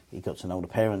 He got to know the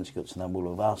parents, he got to know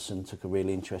all of us, and took a real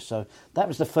interest. So that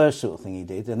was the first sort of thing he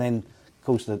did. And then, of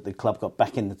course, the club got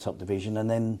back in the top division, and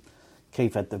then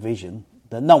Keith had the vision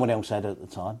that no one else had at the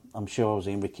time. I'm sure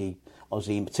Ozzy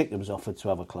in particular was offered to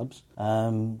other clubs,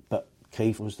 but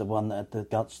Keith was the one that had the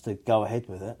guts to go ahead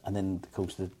with it. And then, of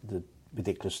course, the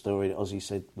ridiculous story that Ozzy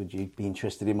said, "Would you be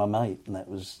interested in my mate?" And that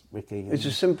was Ricky. It's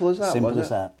as simple as that, Simple wasn't as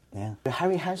that, yeah.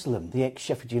 Harry Haslam, the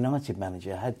ex-Sheffield United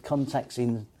manager, had contacts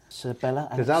in Sabella.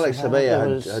 Because Alex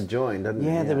Sabella had joined, hadn't he?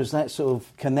 Yeah, there was that sort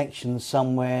of connection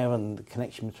somewhere, and the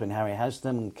connection between Harry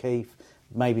Haslam and Keith,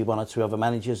 maybe 1 or 2 other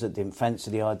managers that didn't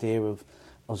fancy the idea of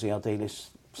Ozzy Ardiles,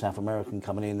 South American,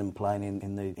 coming in and playing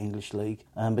in the English league.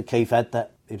 But Keith had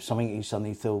that. It was something he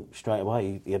suddenly thought straight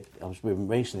away. I was with him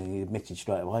recently, he admitted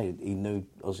straight away he knew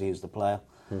Ozzy as the player.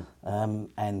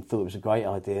 And thought it was a great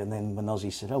idea. And then when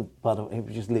Ozzy said, "Oh, but it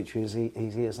was just literally as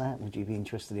easy as that. Would you be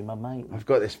interested in my mate?" I've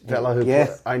got this fella who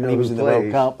I know and he was who in the plays.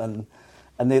 World Cup.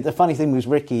 And the funny thing with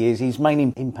Ricky is his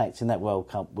main impact in that World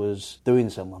Cup was kicking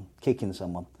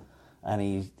someone. And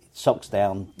he socks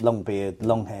down, long beard,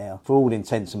 long hair. For all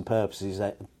intents and purposes,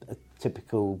 a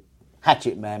typical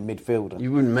hatchet man midfielder.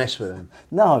 You wouldn't mess with him.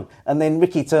 No, and then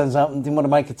Ricky turns up and didn't want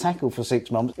to make a tackle for 6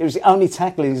 months. It was the only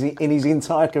tackle in his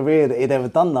entire career that he'd ever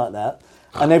done like that.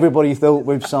 And everybody thought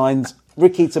we've signed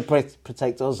Ricky to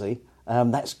protect Ozzy.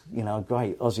 That's,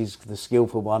 great. Ozzy's the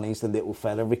skillful one, he's the little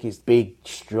fella. Ricky's big,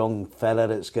 strong fella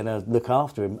that's going to look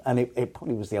after him. And it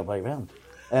probably was the other way around.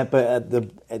 But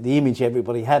the image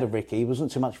everybody had of Ricky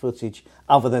wasn't too much footage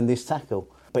other than this tackle.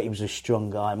 But he was a strong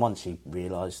guy, and once he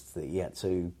realised that he had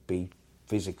to be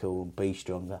physical and be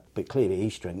stronger, but clearly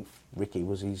his strength, Ricky,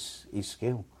 was his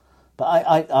skill. But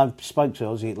I spoke to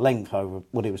Ozzy at length over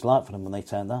what it was like for them when they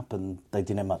turned up, and they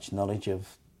didn't have much knowledge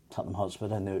of Tottenham Hotspur.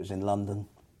 They knew it was in London.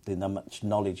 Didn't have much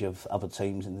knowledge of other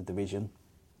teams in the division.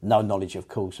 No knowledge, of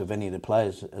course, of any of the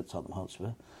players at Tottenham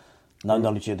Hotspur. No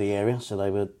knowledge of the area, so they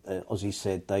were. Ozzy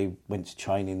said they went to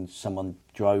training. Someone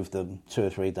drove them 2 or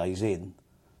 3 days in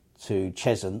to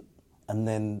Cheshunt, and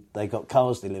then they got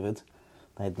cars delivered.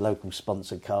 They had local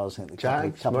sponsored cars.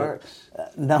 Jags,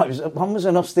 Mercs? No, one was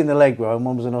an Austin Allegro and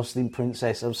one was an Austin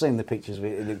Princess. I've seen the pictures of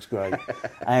it, it looks great.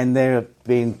 And they're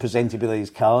being presented with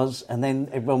these cars, and then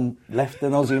everyone left,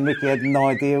 and Ozzy and Ricky had no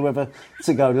idea whether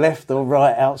to go left or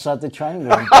right outside the train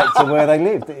room, back to where they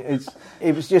lived.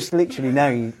 It was just literally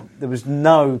there was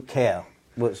no care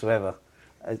whatsoever.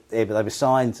 They were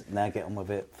signed, now get on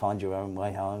with it, find your own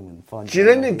way home. Do you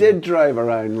think they did drive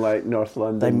around like North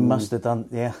London? They must have done,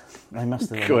 yeah. They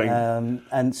must have Going. done.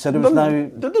 And so there was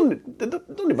no...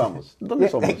 ¿Dónde vamos? ¿Dónde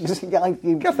somos?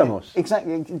 ¿Qué hacemos?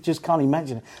 Exactly, just can't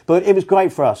imagine it. But it was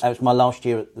great for us. That was my last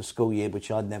year at the school year,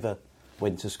 which I'd never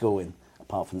went to school in,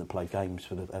 apart from to play games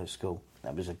for the school.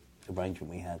 That was an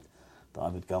arrangement we had, that I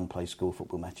would go and play school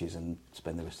football matches and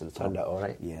spend the rest of the time. Turned out all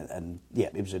right. Yeah,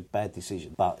 it was a bad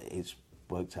decision, but it's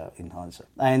worked out in hindsight.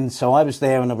 And so I was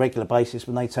there on a regular basis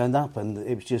when they turned up, and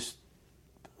it was just...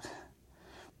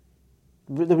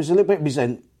 There was a little bit of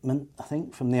resentment, I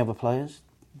think, from the other players.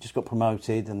 Just got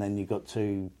promoted, and then you got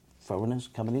 2 foreigners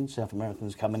coming in, South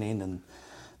Americans coming in, and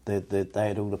they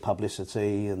had all the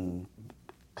publicity, and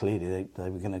clearly they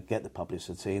were going to get the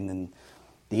publicity, and then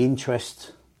the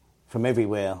interest from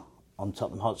everywhere on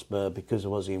Tottenham Hotspur, because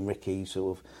of Ozzy and Ricky,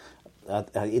 sort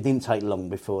of... it didn't take long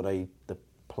before the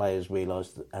players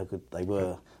realised how good they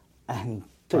were, and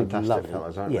fantastic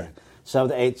fellas, aren't they? So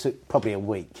it took probably a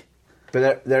week.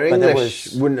 But their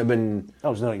English wouldn't have been... That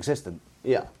was non-existent.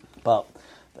 Yeah. But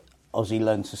Ozzy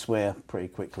learned to swear pretty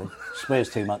quickly. Swears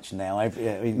too much now. I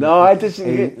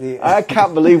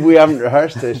can't believe we haven't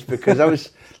rehearsed this, because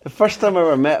the first time I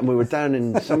ever met him, we were down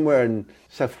in somewhere in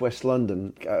southwest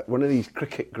London, one of these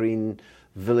cricket green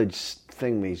village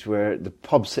thingies where the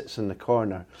pub sits in the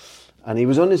corner. And he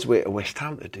was on his way to West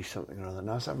Ham to do something or other, and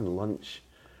I was having lunch.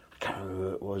 can't remember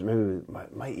who it was. Maybe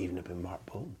it might even have been Mark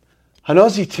Bolton. And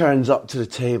Ozzy turns up to the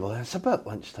table, and it's about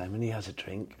lunchtime, and he has a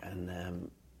drink, and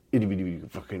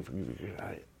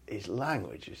his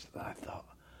language is, I thought,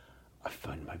 I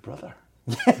found my brother.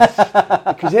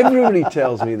 Because everybody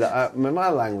tells me that my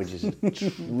language is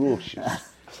atrocious.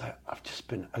 It's like, I've just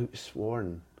been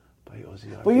outsworn by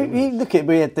Ozzy. Well, you look at,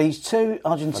 we had these two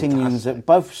Argentinians that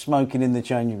both smoking in the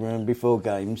changing room before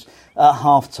games at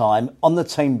half-time on the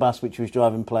team bus, which was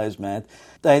driving players mad.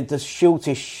 They had the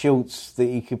shortest shorts that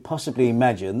you could possibly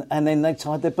imagine, and then they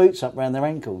tied their boots up around their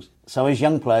ankles. So as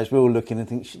young players, we're all looking and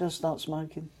think, should I start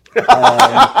smoking?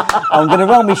 I'm going to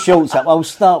roll my shorts up. I'll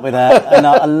start with that. And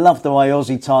I love the way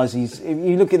Ozzy ties his... If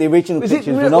you look at the original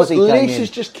pictures when Ozzy came in...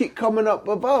 laces just keep coming up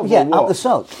above? Yeah, up the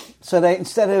sock. So they,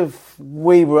 instead of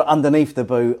we were underneath the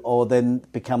boot or then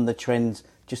become the trend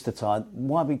just to tie,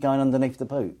 why are we going underneath the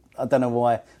boot? I don't know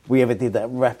why we ever did that,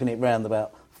 wrapping it round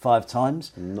about 5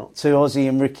 times. Not to Ozzy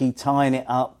and Ricky tying it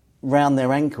up round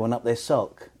their ankle and up their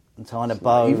sock and tying a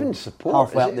bow even support,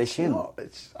 halfway up their shin. I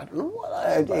don't know what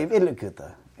that's about. It looked good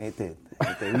though. It did.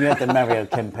 You had the Mario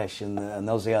Kempes and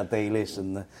Ozzy Ardiles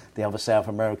and the other South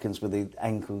Americans with the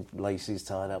ankle laces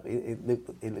tied up. It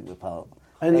looked the part.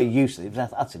 And it was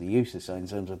utterly useless in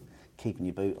terms of keeping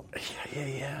your boot on.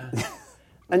 Yeah.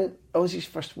 And Ozzy's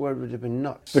first word would have been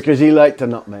nuts. Because he liked a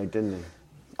nutmeg, didn't he?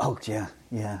 Oh, yeah.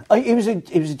 He was a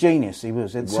genius, he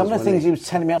was. Some of the things he was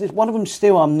telling me, one of them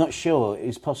still I'm not sure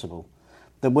is possible,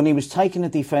 that when he was taking a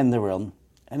defender on,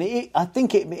 and I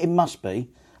think it must be,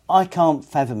 I can't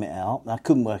fathom it out, I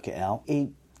couldn't work it out.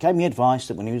 He gave me advice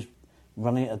that when he was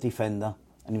running at a defender,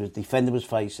 and the defender was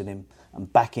facing him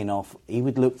and backing off, he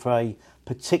would look for a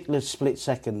particular split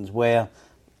seconds where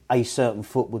a certain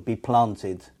foot would be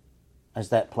planted as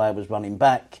that player was running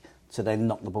back to then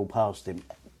knock the ball past him.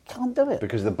 Can't do it.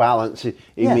 Because the balance,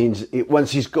 means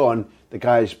once he's gone, the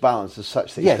guy's balance is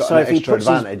such that he's got an extra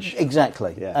advantage.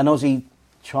 Exactly. Yeah. And Ozzy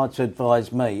tried to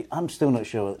advise me. I'm still not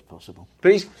sure that's possible.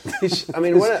 But he's I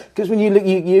mean... Because when you look,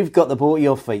 you've got the ball at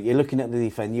your feet, you're looking at the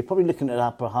defender, you're probably looking at the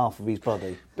upper half of his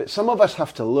body. But some of us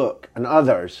have to look, and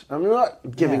others, I'm not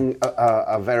giving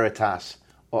a veritas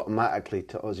automatically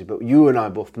to Ozzy, but you and I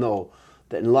both know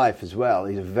that in life as well,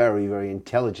 he's a very, very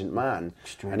intelligent man.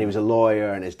 Extremely. And he was a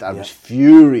lawyer, and his dad was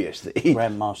furious that he...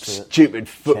 Grandmaster stupid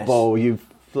football, chess. You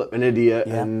flipping idiot,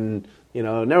 and,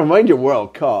 never mind your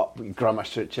World Cup,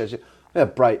 Grandmaster at chess. You're a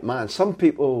bright man. Some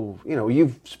people,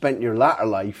 you've spent your latter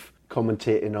life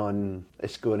commentating on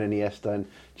Isco and Iniesta and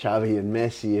Xavi and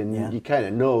Messi, and you kind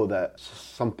of know that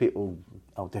some people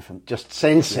different. Just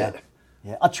sense it.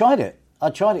 Yeah, I tried it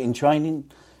in training,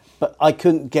 but I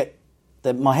couldn't get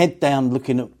my head down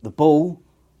looking at the ball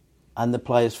and the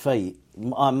player's feet.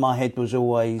 My head was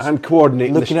always... And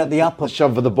coordinating looking at the upper... the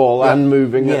shove of the ball and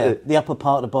moving it. The upper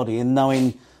part of the body and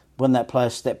knowing... when that player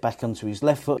stepped back onto his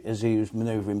left foot as he was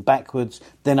manoeuvring backwards,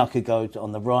 then I could go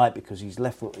on the right because his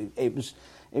left foot... It was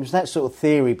that sort of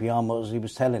theory behind what he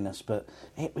was telling us, but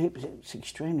it's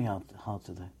extremely hard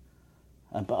to do.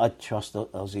 But I trust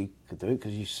Ozzy could do it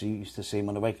because you used to see him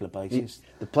on a regular basis.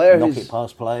 The player knock it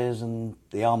past players and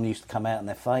the arm used to come out in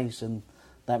their face and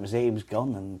that was it. He was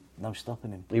gone and no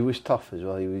stopping him. He was tough as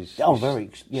well. He was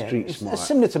street smart.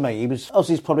 Similar to me.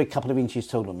 Ozzy's probably a couple of inches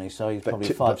taller than me, so he's probably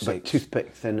 5'6". But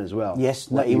toothpick thin as well. Yes,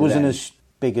 he wasn't as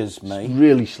big as me.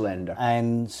 Really slender.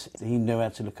 And he knew how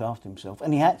to look after himself.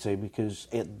 And he had to because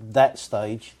at that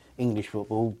stage, English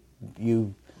football,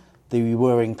 you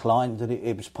were inclined that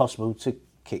it was possible to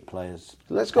kick players.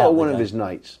 Let's go on one of his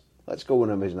nights.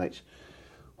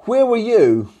 Where were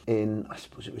you in, I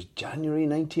suppose it was January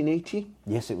 1980?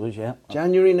 Yes, it was, yeah.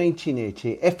 January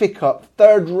 1980, FA Cup,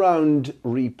 third round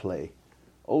replay.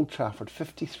 Old Trafford,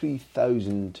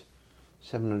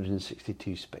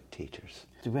 53,762 spectators.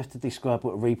 Do we have to describe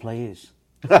what a replay is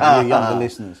for your younger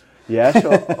listeners? Yes,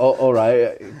 all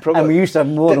right. Probably. And we used to have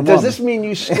more than one. Does this mean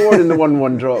you scored in the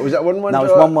 1-1 draw? Was that 1-1 draw? No,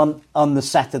 it was 1-1 on the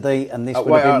Saturday, and this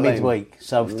would have been midweek.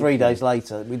 So 3 days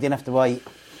later, we didn't have to wait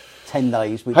 10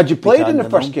 days. Had you played in the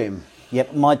first game?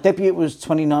 Yep, my debut was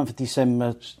 29th of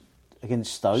December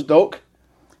against Stoke.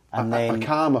 And then a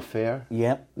calm affair.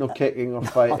 Yep. No kicking or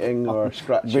fighting or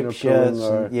scratching or shirts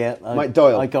pulling. Mike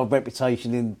Doyle. I got a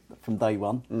reputation from day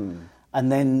one.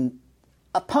 And then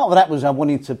a part of that was I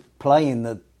wanted to play in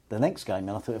the next game,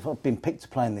 and I thought if I'd been picked to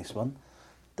play in this one,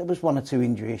 there was 1 or 2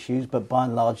 injury issues, but by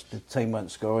and large the team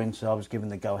weren't scoring, so I was given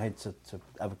the go-ahead to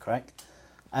have a crack.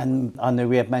 And I knew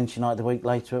we had Manchester United the week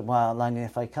later at White Hart Lane in the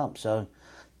FA Cup, so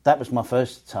that was my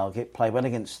first target. Played well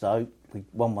against Stoke, we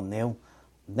won 1-0,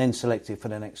 then selected for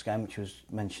the next game, which was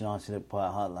Manchester United at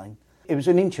White Hart Lane. It was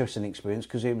an interesting experience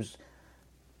because it was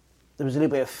there was a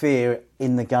little bit of fear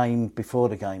in the game before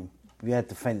the game. We had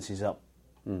the fences up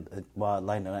at White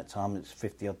Lane at that time. It's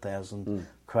 50,000.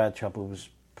 Crowd trouble was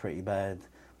pretty bad.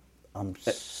 I'm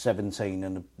 17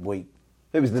 and a week.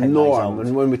 It was the norm,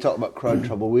 and when we talk about crowd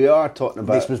trouble, we are talking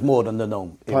about... This was more than the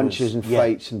norm. Punches and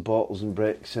fights and bottles and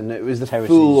bricks, and it was the terraces,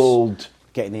 full old...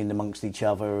 Getting in amongst each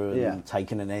other and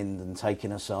taking an end and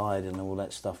taking a side and all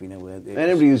that stuff, you know.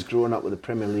 Anybody who's grown up with the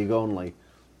Premier League only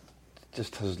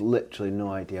just has literally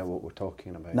no idea what we're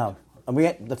talking about. No.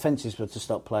 And the fences were to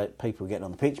stop people getting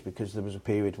on the pitch, because there was a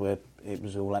period where it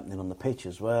was all happening on the pitch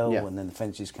as well, and then the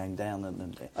fences came down.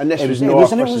 And this was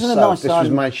North versus South. This was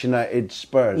Manchester United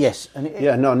Spurs. Yes.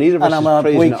 Neither of us is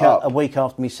praising it up. A week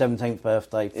after my 17th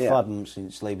birthday, 5 months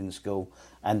since leaving school,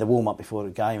 and the warm-up before the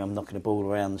game, I'm knocking the ball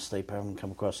around, Steve Perriman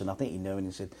come across, and I think he knew, and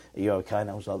he said, "Are you okay?" And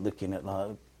I was like looking at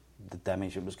the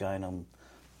damage that was going on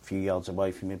a few yards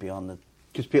away from me behind the...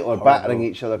 Because people are battering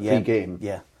each other pre-game.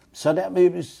 Yeah. So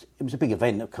it was a big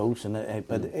event, of course,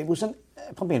 but it wasn't.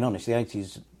 If I'm being honest, the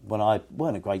 80s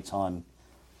weren't a great time.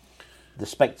 The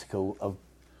spectacle of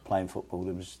playing football,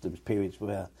 there was periods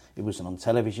where it wasn't on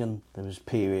television. There was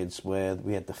periods where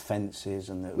we had the fences,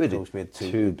 and of course we had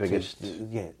two biggest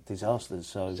disasters.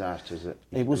 So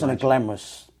it wasn't a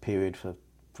glamorous period for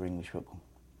English football.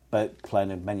 But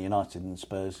playing at Man United and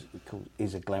Spurs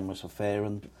is a glamorous affair.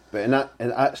 But at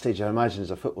that stage, I imagine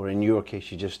as a footballer, in your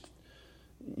case,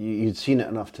 you'd seen it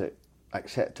enough to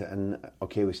accept it, and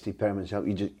okay, with Steve Perriman's help,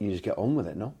 you just get on with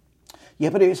it, no? Yeah,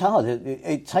 but it's hard.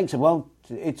 It takes a while.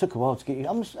 It took a while to get you.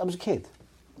 I was a kid,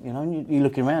 you know. And you're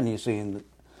looking around, and you're seeing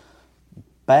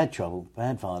bad trouble,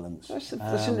 bad violence. That's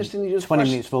interesting. 20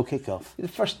 minutes before kick-off. The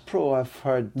first pro I've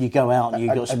heard. You go out and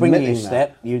you've got to spring in your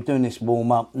step. You're doing this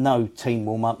warm-up, no team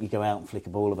warm-up. You go out and flick a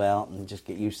ball about and just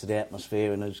get used to the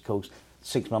atmosphere. And of course,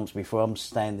 6 months before, I'm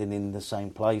standing in the same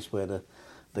place where the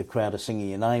crowd are singing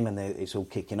your name, and it's all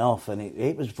kicking off, and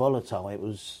it was volatile. It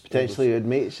was potentially you had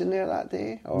mates in there that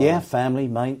day. Or? Yeah, family,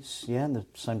 mates. Yeah, in the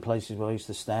same places where I used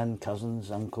to stand, cousins,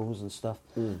 uncles, and stuff.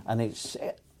 And it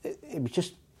was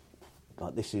just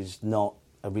like, this is not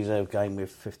a reserve game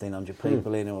with 1,500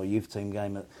 people in, or a youth team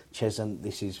game at Cheshunt.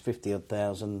 This is 50-odd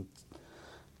thousand,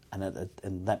 and at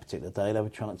that particular day they were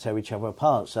trying to tear each other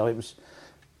apart. So it was.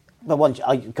 But once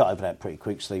I got over that pretty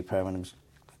quick. Steve Perriman was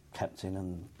captain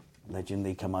and legend.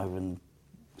 He come over and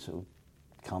sort of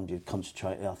calmed you,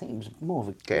 concentrate. I think it was more of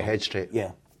a... Get your head straight.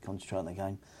 Yeah, concentrate on the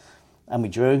game. And we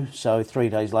drew, so 3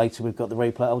 days later we've got the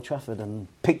replay at Old Trafford, and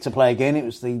picked to play again. It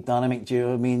was the dynamic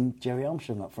duo, me and Jerry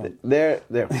Armstrong up front. There.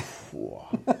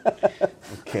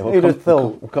 Okay,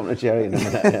 we'll come to Jerry in a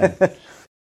minute. Yeah.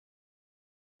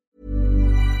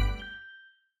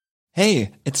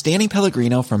 Hey, it's Danny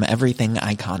Pellegrino from Everything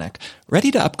Iconic. Ready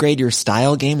to upgrade your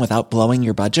style game without blowing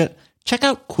your budget? Check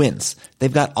out Quince. They've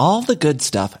got all the good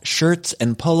stuff, shirts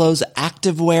and polos,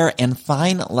 activewear, and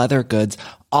fine leather goods,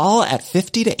 all at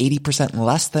 50 to 80%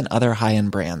 less than other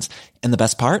high-end brands. And the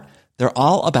best part? They're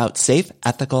all about safe,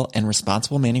 ethical, and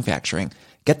responsible manufacturing.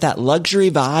 Get that luxury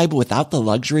vibe without the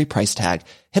luxury price tag.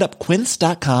 Hit up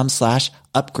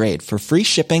quince.com/upgrade for free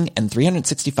shipping and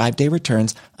 365-day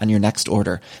returns on your next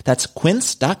order. That's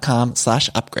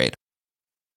quince.com/upgrade.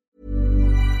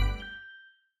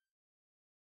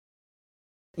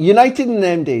 United in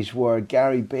them days were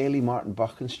Gary Bailey, Martin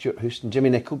Buchan, Stuart Houston,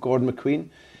 Jimmy Nicholl, Gordon McQueen,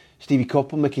 Stevie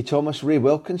Coppell, Mickey Thomas, Ray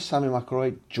Wilkins, Sammy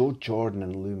McIlroy, Joe Jordan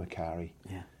and Lou Macari.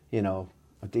 Yeah. You know,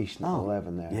 a decent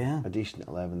 11 there. Yeah. A decent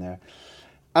 11 there.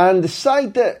 And the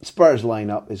side that Spurs line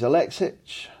up is Alexic,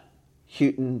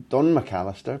 Houghton, Don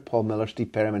McAllister, Paul Miller,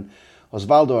 Steve Perriman,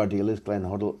 Osvaldo Ardiles, Glenn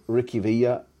Hoddle, Ricky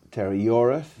Villa, Terry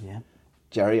Yorath,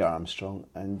 Jerry Armstrong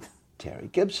and Terry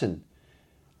Gibson.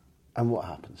 And what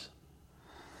happens?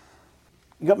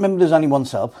 You got to remember there's only one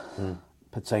sub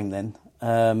per team then.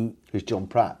 Who's John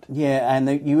Pratt? Yeah,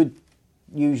 and you would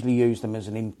usually use them as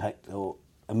an impact or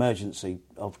emergency,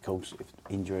 of course, if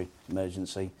injury,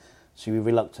 emergency. So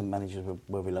managers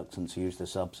were reluctant to use the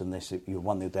subs unless you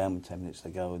were 1-0 down with 10 minutes to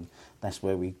go, and that's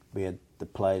where we had the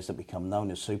players that become known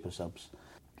as super subs.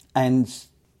 And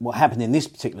what happened in this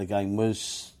particular game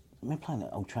was, playing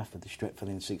at Old Trafford, the Stretford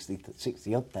in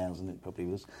 60-odd thousand, it probably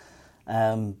was.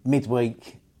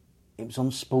 Midweek, it was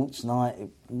on Sports Night,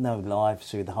 no live,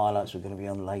 so the highlights were going to be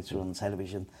on later on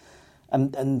television.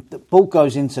 And the ball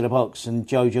goes into the box, and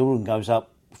Joe Jordan goes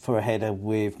up for a header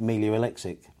with Milio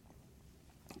Alexic.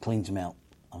 Cleans him out.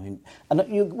 What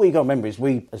you got to remember is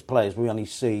we, as players, we only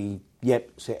see,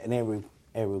 it's an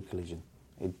aerial collision.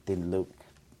 It didn't look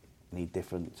any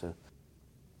different to...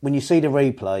 When you see the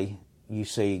replay, you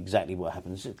see exactly what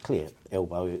happens. It's a clear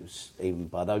elbow. It was, even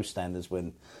by those standards,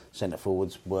 when centre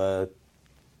forwards were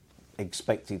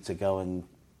expected to go and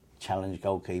challenge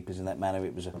goalkeepers in that manner.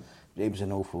 It was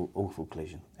an awful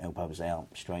collision. Elbow was out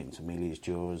straight into Milia's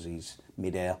jaw as he's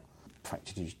mid-air,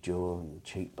 fractured his jaw and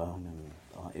cheekbone,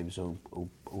 and it was all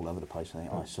over the place in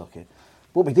the eye socket.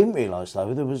 What we didn't realise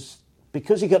though,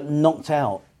 because he got knocked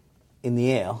out in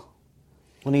the air,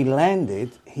 when he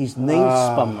landed, his knee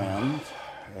spun round,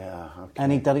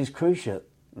 and he done his cruciate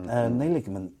knee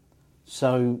ligament.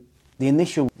 So the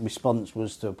initial response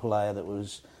was to a player that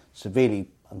was severely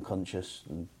unconscious,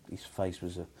 and his face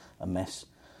was a mess.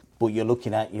 But you're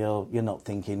looking at, you're not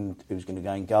thinking who's going to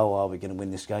go and go, are we going to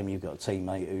win this game? You've got a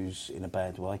teammate who's in a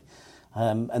bad way.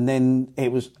 And then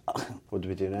it was... What do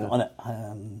we do now?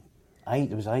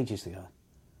 There was ages to go.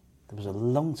 There was a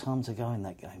long time to go in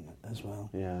that game as well.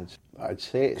 Yeah, I'd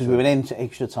say it's... Because we went into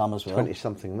extra time as well.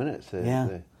 20-something minutes.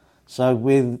 So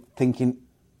we're thinking,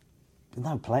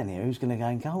 no plan here, who's going to go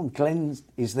and go? And Glenn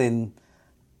is then,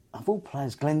 of all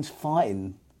players, Glenn's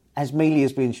fighting as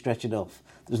Milia's being stretchered off.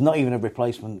 There's not even a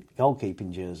replacement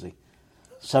goalkeeping jersey.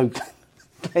 So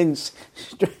Glenn's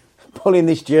pulling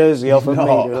this jersey off of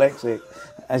Milia Alexic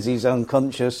as he's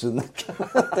unconscious, and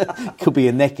could be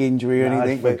a neck injury or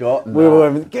anything. I'd forgotten we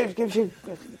were give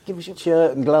us your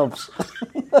shirt and gloves.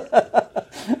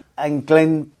 And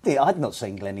Glenn, I'd not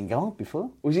seen Glenn in goal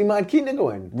before. Was he mad keen to go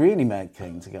in? Really mad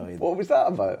keen to go in. What was that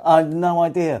about? I had no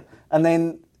idea. And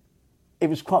then it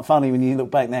was quite funny when you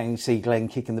look back now and you see Glenn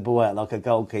kicking the ball out like a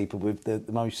goalkeeper with the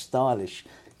most stylish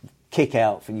kick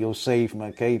out you'll see from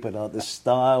a keeper, like the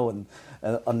style and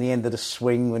on the end of the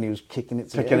swing when he was kicking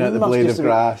it. Picking out the blade of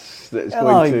grass that it's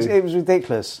going to. It was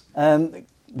ridiculous.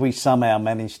 We somehow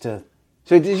managed to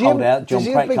hold out. John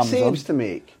Pratt big comes saves on. to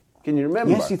make? Can you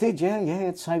remember? Yes, he did, yeah. He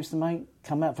had saves to make,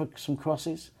 come out for some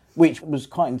crosses, which was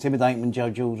quite intimidating when Joe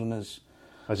Jordan has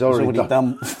already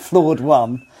done floored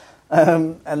one.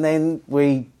 And then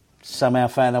we somehow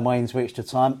found our way into extra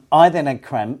time. I then had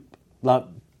cramp, like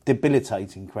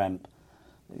debilitating cramp.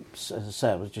 As I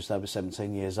say, I was just over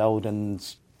 17 years old, and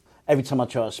every time I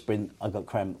tried to sprint, I got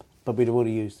cramp. But we'd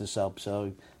already used the sub,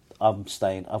 so I've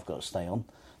got to stay on.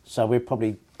 So we're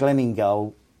probably Glenn in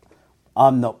goal.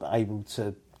 I'm not able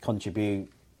to contribute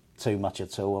too much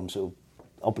at all. I'm sort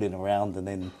of hobbling around, and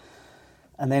then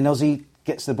Ozzy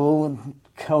gets the ball and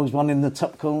curls one in the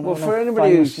top corner. Well, for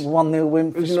anybody who's 1-0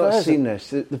 win for who's Spurs. not seen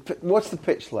this, what's the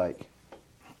pitch like?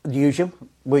 The usual,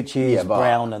 which is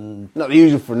brown and... Not the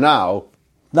usual for now.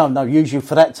 No, usual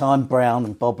for that time, brown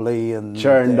and bobbly and...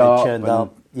 Churned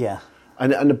up. Yeah.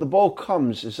 And the ball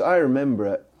comes, as I remember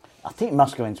it... I think it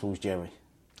must go in towards Jerry.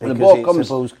 And the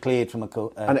ball's cleared from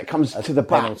and it comes to the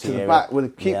back where the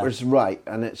keeper's right,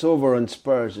 and it's over on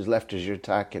Spurs' left as you're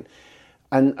attacking.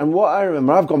 And what I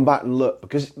remember, I've gone back and looked,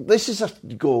 because this is a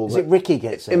goal that Ricky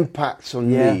gets it. Impacts on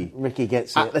me. Ricky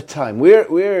gets at the time.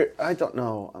 We're I don't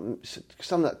know,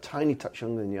 because I'm that tiny touch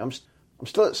younger than you. I'm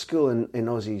still at school in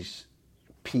Aussie's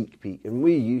peak, and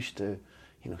we used to,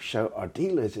 shout our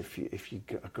dealers if you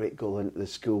get a great goal into the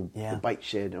school, the bike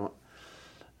shed and what.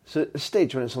 So at the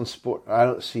stage when it's on sport, I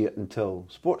don't see it until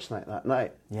sports night that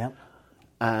night. Yeah.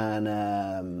 And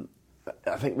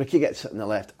I think Ricky gets it on the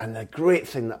left. And the great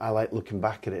thing that I like looking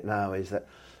back at it now is that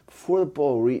before the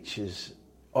ball reaches,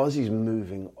 Aussie's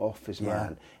moving off his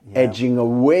man, edging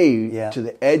away to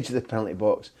the edge of the penalty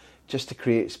box just to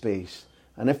create space.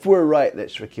 And if we're right,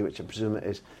 that's Ricky, which I presume it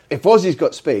is. If Aussie's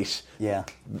got space,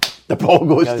 the ball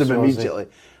goes to him immediately.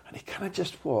 And he kind of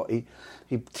just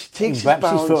he takes his wraps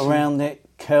his foot around it,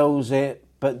 curls it,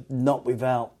 but not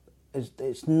without.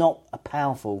 It's not a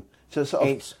powerful. So sort of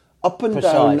it's up and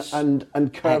precise, down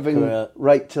and curving accurate.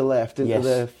 right to left into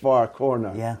the far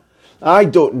corner. Yeah. I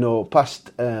don't know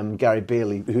past Gary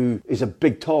Bailey, who is a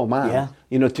big, tall man.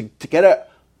 Yeah. To get it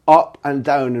up and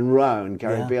down and round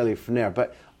Gary Bailey from there,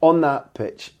 but on that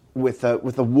pitch with a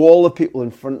wall of people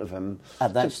in front of him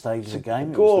at that stage of the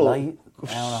game, goal, it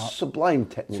was late. Sublime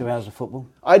technique. 2 hours of football.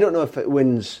 I don't know if it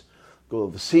wins goal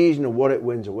of the season or what it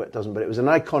wins or what it doesn't, but it was an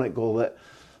iconic goal that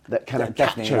kind of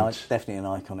captured. Definitely an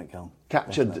iconic goal.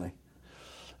 Captured.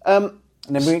 And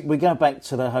then we go back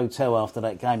to the hotel after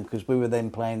that game because we were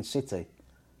then playing City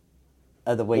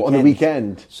at the weekend. On the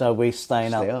weekend? So we're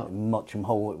staying up in Mottram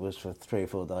Hall, it was for 3 or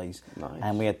 4 days. Nice.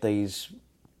 And we had these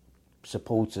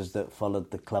supporters that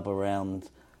followed the club around,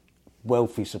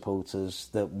 wealthy supporters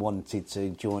that wanted to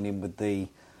join in with the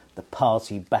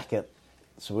party back at...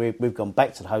 So we've gone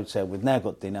back to the hotel, we've now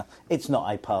got dinner. It's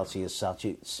not a party as such,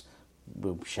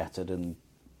 we're shattered and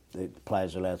the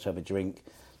players are allowed to have a drink.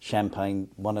 Champagne,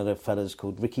 one of the fellas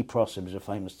called Ricky Pross, who was a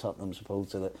famous Tottenham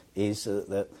supporter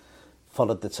that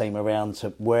followed the team around to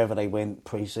wherever they went,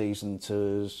 pre-season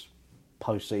tours,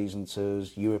 post-season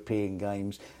tours, European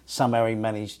games. Somehow he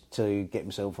managed to get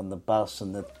himself on the bus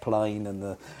and the plane,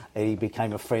 and he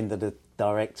became a friend of the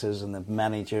directors and the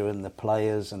manager and the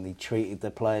players, and he treated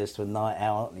the players to a night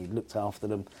out, and he looked after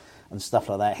them and stuff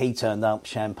like that. He turned up,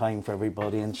 champagne for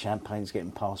everybody, and champagne's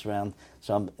getting passed around.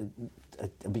 So I'm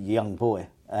a young boy,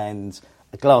 and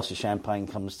a glass of champagne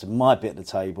comes to my bit of the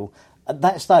table. At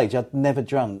that stage, I'd never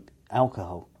drunk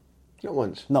alcohol. Not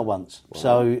once? Not once. Wow.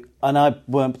 So, and I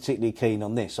weren't particularly keen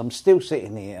on this. I'm still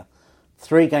sitting here,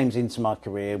 3 games into my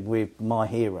career, with my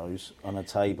heroes on a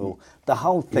table. The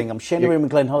whole thing, I'm sharing a room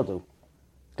with Glenn Hoddle.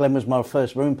 Glenn was my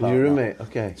first room partner. Your roommate,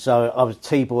 okay. So I was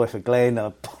T-boy for Glenn. I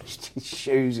polished his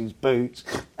shoes, his boots.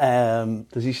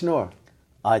 Does he snore?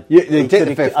 I think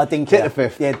the fifth. I think take the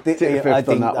fifth. Yeah, take the fifth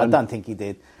on that one. I don't think he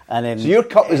did. And then, so your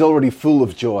cup is already full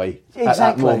of joy at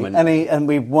that moment. And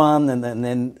we won, and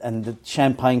the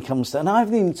champagne comes down. And I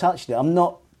haven't even touched it. I'm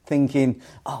not thinking,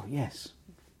 oh yes,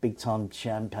 big time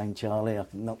champagne, Charlie. I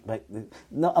can knock back.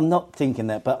 No, I'm not thinking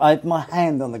that. But I had my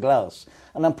hand on the glass,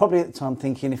 and I'm probably at the time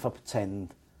thinking, if I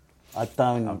pretend I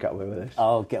don't, I'll get away with this.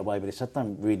 I'll get away with this. I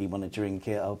don't really want to drink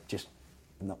it. I'll just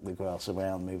knock the glass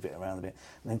around, move it around a bit.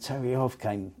 And then Terry Hoff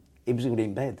came. He was already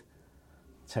in bed.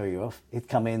 Terry Hoff. He'd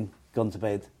come in, gone to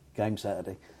bed. Game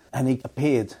Saturday, and he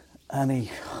appeared, and he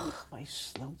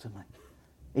slaughtered me.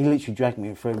 He literally dragged me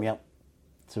and threw me up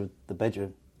to the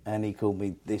bedroom, and he called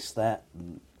me this, that,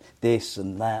 and this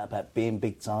and that about being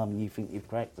big time, and you think you've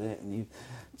cracked it, and you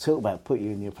talk about put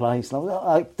you in your place. And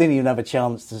I didn't even have a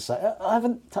chance to say I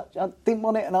didn't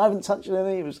want it, and I haven't touched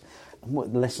anything. It was, and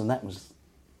what the lesson that was.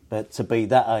 But to be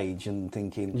that age and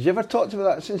thinking, did you ever talk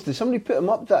about that since? Did somebody put him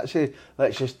up that say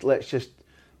let's just.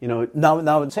 You know, no,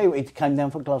 I'll tell you what, he came down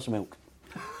for a glass of milk.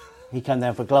 He came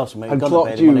down for a glass of milk. And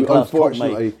clocked you,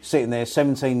 unfortunately. Sitting there,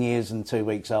 17 years and 2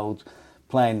 weeks old,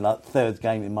 playing like third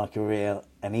game in my career,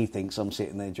 and he thinks I'm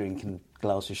sitting there drinking a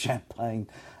glass of champagne.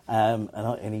 And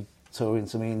he tore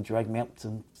into me and dragged me up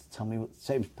to tell me what to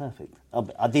say. It was perfect.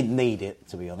 I didn't need it,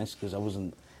 to be honest, because I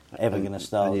wasn't ever going to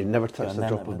start. And you've never touched a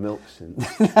drop of milk since.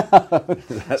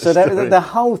 So the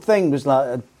whole thing was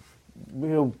like a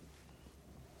real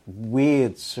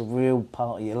weird, surreal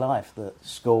part of your life, that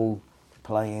school,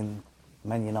 playing,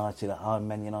 Man United at home,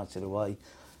 Man United away,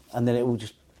 and then it all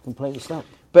just completely stopped.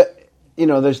 But, you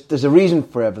know, there's a reason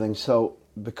for everything. So,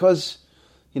 because,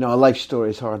 you know, a life story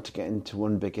is hard to get into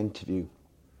one big interview,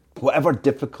 whatever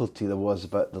difficulty there was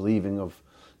about the leaving of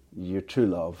your true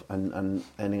love and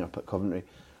ending up at Coventry,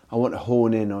 I want to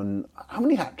hone in on, how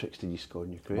many hat-tricks did you score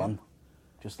in your career? One.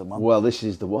 Just the one. Well, this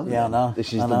is the one. Yeah, then. I know.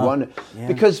 This is I the know. one. Yeah.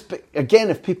 Because,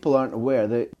 again, if people aren't aware,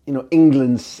 that, you know,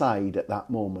 England's side at that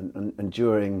moment and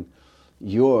during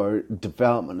your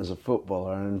development as a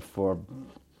footballer and for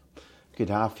a good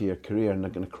half of your career, and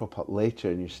they're going to crop up later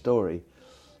in your story,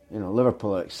 you know,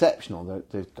 Liverpool are exceptional.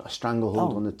 They've got a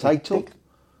stranglehold on the title.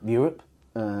 Europe.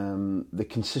 They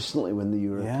consistently win the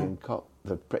European Cup.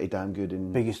 They're pretty damn good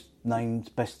in... Biggest names,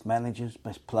 best managers,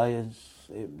 best players.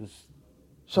 It was...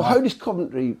 So how does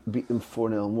Coventry beat them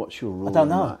 4-0, and what's your role in that? I don't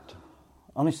know.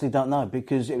 Honestly, don't know,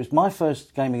 because it was my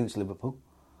first game against Liverpool.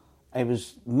 It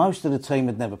was, most of the team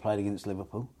had never played against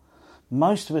Liverpool.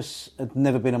 Most of us had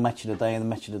never been on Match of the Day, and the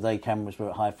Match of the Day cameras were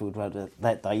at Highfield Road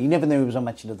that day. You never knew it was on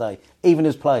Match of the Day, even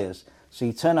as players. So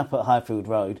you turn up at Highfield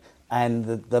Road, and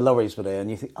the lorries were there,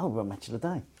 and you think, oh, we're on Match of the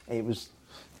Day. It was...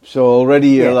 So already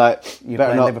you're like, you're better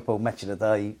playing not... Liverpool, Match of the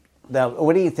Day. Now,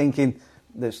 already you're thinking,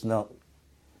 let's not...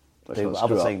 do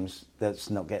other teams, let's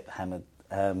not get hammered.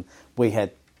 We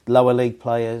had lower league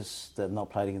players that have not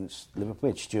played against Liverpool. We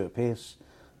had Stuart Pearce,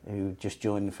 who just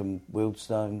joined from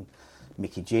Wealdstone,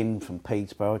 Mickey Ginn from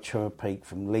Peterborough, Chura Peak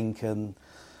from Lincoln,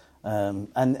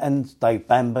 and Dave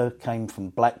Bamber came from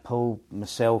Blackpool.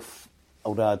 Myself,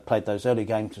 although I'd played those early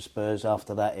games for Spurs,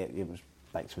 after that it was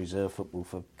back to reserve football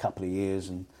for a couple of years,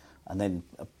 and then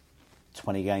a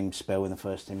 20-game spell in the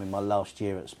first team in my last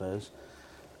year at Spurs.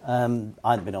 I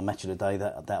hadn't been on Match of the Day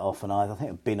that often either. I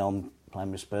think I'd been on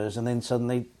playing with Spurs, and then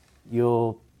suddenly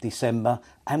you're December,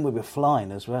 and we were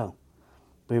flying as well.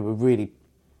 We were really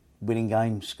winning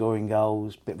games, scoring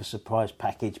goals, bit of a surprise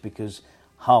package, because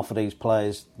half of these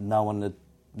players no one had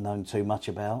known too much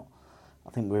about. I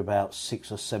think we were about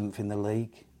 6th or 7th in the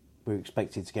league. We were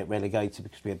expected to get relegated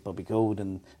because we had Bobby Gould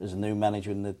as a new manager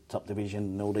in the top division,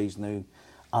 and all these new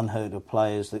unheard of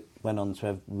players that went on to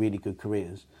have really good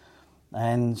careers.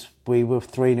 And we were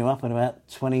 3-0 up in about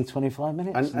 20, 25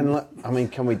 minutes. And I mean,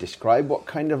 can we describe what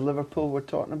kind of Liverpool we're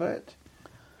talking about?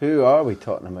 Who are we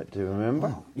talking about, do you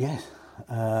remember?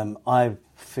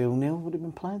 Phil Neal would have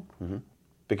been playing. Mm-hmm.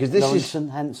 Because this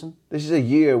Hansen. This is a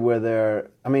year where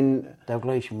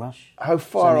Dalglatian Rush. How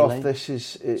far Sammy off Lee, this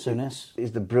is Souness.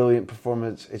 the brilliant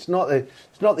performance. It's not the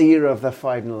era of the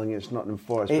 5-0 against Nottingham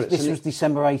Forest. This was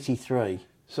December '83.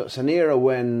 So it's an era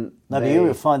when the era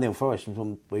of 5-0 Forest was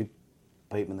when we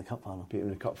beat them in the cup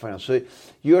final. So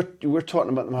we're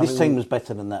talking about them. This team was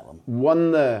better than that one.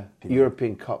 Won the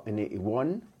European Cup in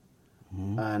 '81,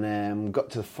 and got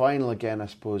to the final again, I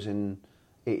suppose, in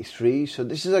 '83. So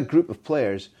this is a group of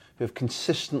players who have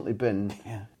consistently been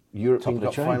European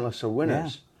Cup finalists or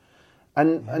winners.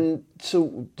 Yeah. And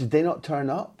so did they not turn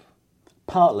up?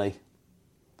 Partly,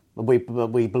 but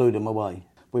we blew them away.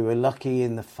 We were lucky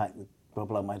in the fact that Rob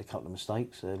Lowe made a couple of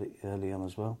mistakes early on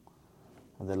as well,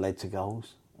 and that led to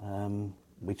goals.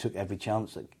 We took every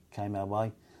chance that came our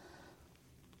way.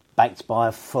 Backed by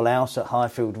a full house at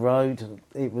Highfield Road,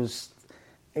 it was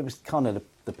kind of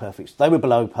the perfect. They were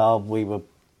below par. We were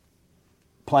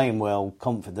playing well,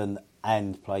 confident,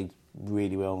 and played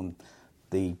really well. And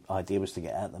the idea was to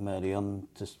get at them early on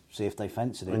to see if they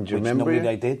fancied it. And do you remember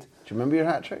they did. Do you remember your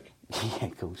hat trick? Yeah,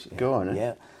 of course. Yeah. Go on.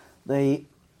 Yeah, the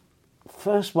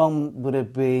first one would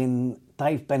have been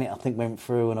Dave Bennett. I think went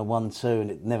through on a 1-2,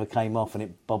 and it never came off, and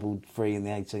it bobbled free in the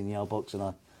 18-yard box, and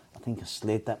I think I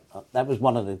slid that. That was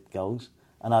one of the goals,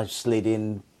 and I slid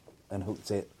in and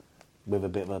hooked it with a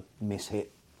bit of a mishit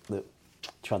that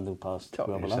trundled past. Top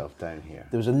yourself down here.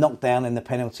 There was a knockdown in the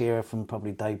penalty area from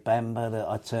probably Dave Bamber that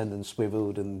I turned and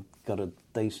swiveled and got a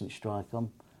decent strike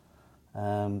on.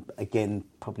 Again,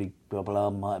 probably Rob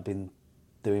Alarm might have been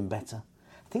doing better.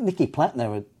 I think Nicky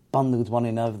Plattner had bundled one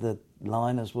in over the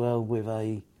line as well with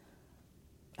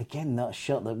not a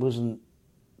shot that wasn't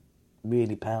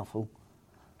really powerful.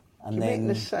 And you then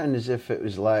make this sound as if it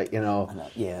was like,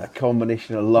 a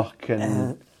combination of luck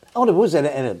and... it was.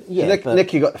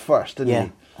 Nicky got the first, didn't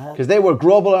he? Because they were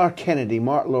Grobbelaar Kennedy,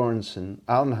 Mark Lawrenson,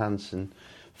 Alan Hansen,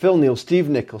 Phil Neal, Steve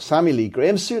Nicholl, Sammy Lee,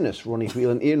 Graham Souness, Ronnie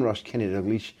Whelan, Ian Rush, Kenny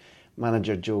Dalglish,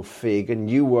 manager Joe Fagan.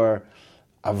 You were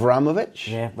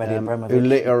Avramovic, Abramovich, who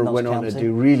later Notts went on County. to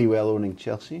do really well owning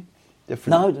Chelsea.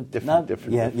 Different.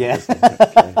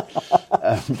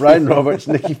 Brian Roberts,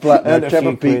 Nicky Plattner,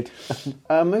 Trevor Peake.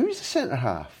 Who's the centre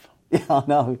half? Yeah, I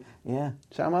know. Yeah,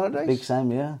 Sam Allardyce. Big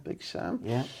Sam. Yeah, Big Sam.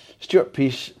 Yeah. Stuart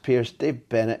Pearce, Dave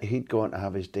Bennett. He'd go on to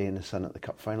have his day in the sun at the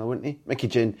cup final, wouldn't he? Mickey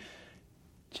Ginn,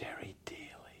 Jerry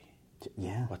Daly.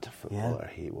 Yeah. What a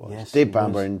footballer he was. Yes, Dave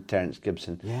Bamber and Terence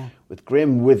Gibson. Yeah. With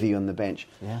Graham Withy on the bench.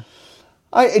 Yeah.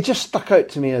 It just stuck out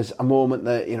to me as a moment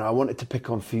that I wanted to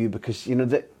pick on for you because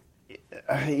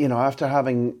after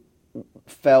having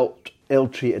felt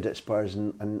ill-treated at Spurs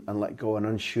and let go and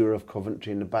unsure of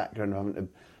Coventry in the background, having to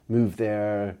move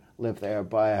there, live there,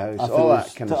 buy a house, all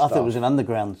that kind of stuff. I thought it was an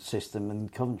underground system in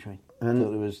Coventry. I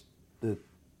thought it was I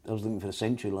was looking for the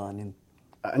Century Line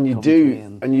and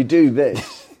you do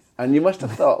this, and you must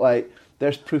have thought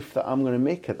there's proof that I'm going to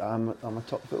make it. I'm a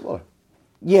top footballer.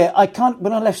 Yeah, I can't.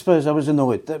 When I left Spurs, I was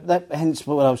annoyed. Hence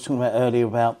what I was talking about earlier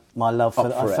about my love for.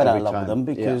 I fell out of love with them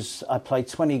because I played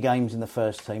 20 games in the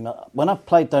first team. When I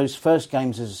played those first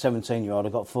games as a 17-year-old, I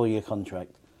got a 4-year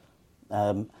contract.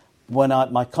 When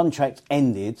my contract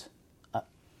ended,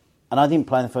 and I didn't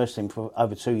play in the first team for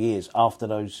over 2 years after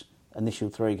those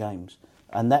initial 3 games,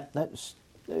 and that's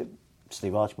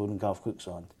Steve Archibald and Garth Cook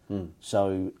signed.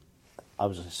 So I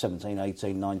was 17,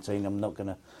 18, 19. I'm not going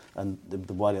to. And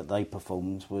the way that they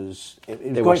performed was...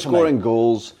 They were scoring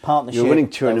goals, partnership, you were winning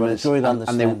tournaments,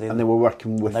 and they were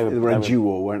working with... They were a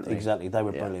duo, weren't they? Exactly, they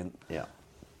were brilliant. Yeah.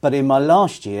 But in my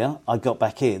last year, I got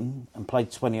back in and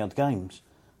played 20-odd games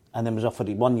and then was offered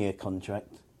a 1-year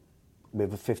contract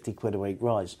with a 50 quid a week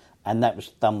rise. And that was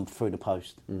done through the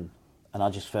post. And I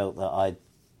just felt that I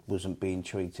wasn't being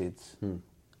treated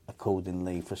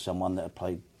accordingly for someone that had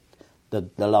played the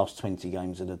last 20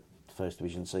 games of the First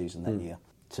Division season that year.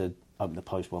 To open the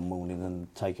post one morning and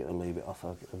take it or leave it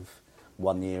offer of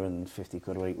 1 year and 50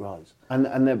 quid a week rise.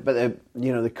 The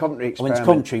Coventry experiment... I went to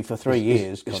Country for 3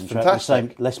 years, contract,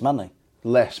 less money.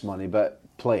 Less money, but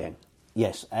playing.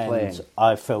 Yes, and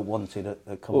I felt wanted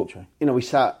at Country. Well, we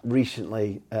sat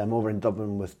recently over in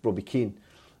Dublin with Robbie Keane,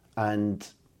 and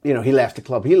he left the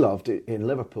club he loved in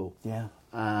Liverpool. Yeah.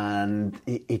 And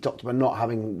he talked about not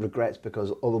having regrets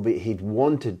because although he'd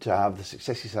wanted to have the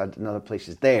success he's had in other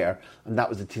places there, and that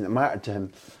was the team that mattered to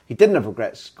him, he didn't have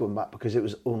regrets going back because it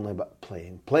was only about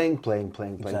playing.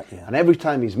 Exactly, yeah. And every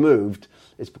time he's moved,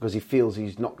 it's because he feels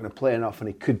he's not going to play enough and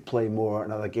he could play more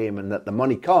another game, and that the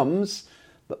money comes,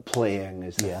 but playing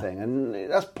is the thing. And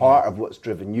that's part of what's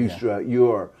driven you throughout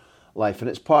your life, and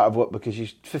it's part of what, because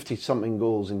you've 50-something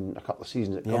goals in a couple of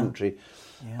seasons at Coventry.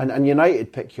 Yeah. And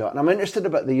United pick you up. And I'm interested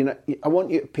about I want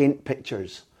you to paint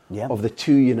pictures of the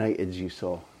two Uniteds you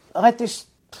saw? I had this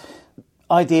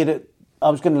idea that I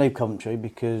was going to leave Coventry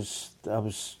because I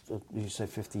was, you say,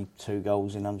 52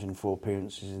 goals in 104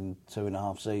 appearances in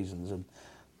 2.5 seasons, and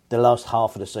the last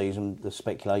half of the season, the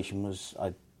speculation was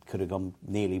I could have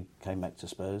came back to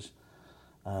Spurs.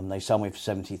 They sold me for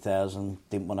 70,000.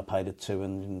 Didn't want to pay the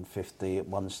 250 at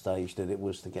one stage that it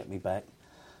was to get me back.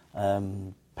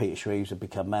 Peter Shreves had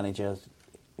become manager.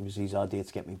 It was his idea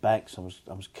to get me back, so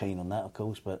I was keen on that, of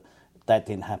course. But that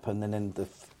didn't happen. And then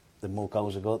the more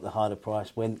goals I got, the higher the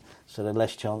price went. So the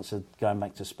less chance of going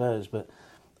back to Spurs.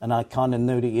 And I kind of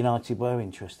knew that United were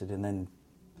interested. And then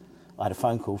I had a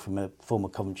phone call from a former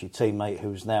Coventry teammate who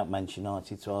was now at Manchester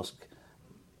United to ask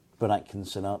Brun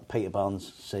Atkinson. Peter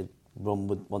Barnes said,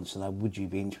 Ron wants to know, would you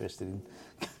be interested in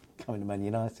coming to Man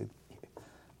United? Yeah,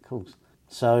 of course.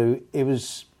 So it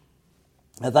was,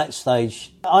 at that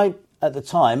stage, at the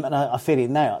time, and I feel it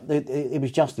now, it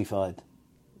was justified.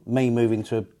 Me moving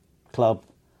to a club,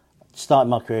 starting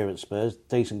my career at Spurs,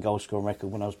 decent goal scoring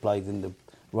record when I was played in the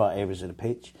right areas of the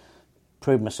pitch,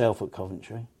 proved myself at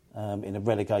Coventry in a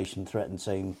relegation threatened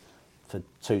team for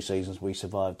 2 seasons. We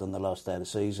survived on the last day of the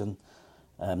season.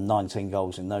 19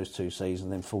 goals in those 2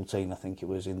 seasons, then 14 I think it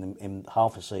was in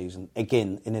half a season,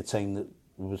 again in a team that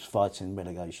was fighting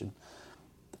relegation.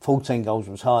 14 goals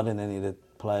was higher than any of the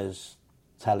players'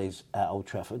 tallies at Old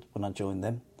Trafford when I joined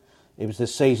them. It was the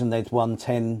season they'd won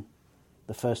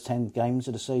the first 10 games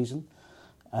of the season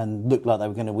and looked like they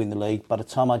were going to win the league. By the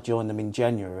time I joined them in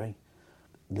January,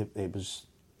 it was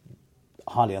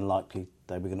highly unlikely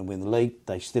they were going to win the league.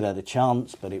 They still had a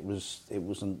chance, but it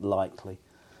wasn't likely.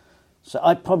 So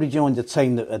I probably joined a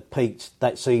team that had peaked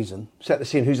that season. Set the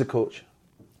scene. Who's the coach?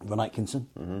 Ron Atkinson.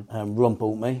 Mm-hmm. Ron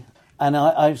bought me. And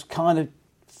I was kind of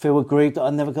feel aggrieved that I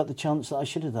never got the chance that I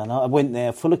should have done. I went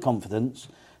there full of confidence.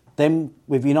 Then,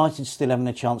 with United still having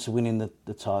a chance of winning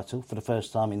the title for the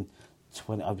first time in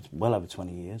well over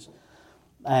 20 years.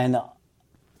 And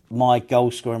my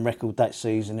goal-scoring record that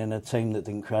season in a team that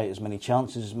didn't create as many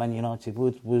chances as Man United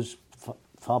would was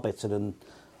far better than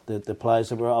the players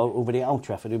that were already at Old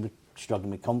Trafford who were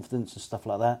struggling with confidence and stuff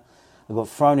like that. I got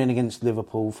thrown in against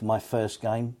Liverpool for my first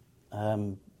game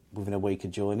within a week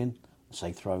of joining. I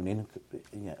say thrown in,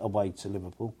 away to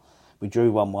Liverpool. We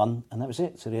drew 1-1 and that was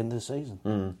it to the end of the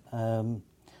season.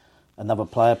 Another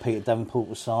player, Peter Davenport,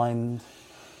 was signed.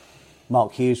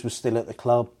 Mark Hughes was still at the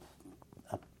club.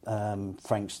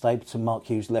 Frank Stapleton. Mark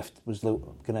Hughes was going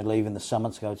to leave in the summer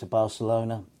to go to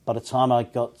Barcelona. By the time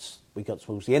we got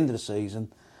towards the end of the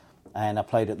season, and I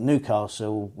played at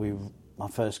Newcastle with my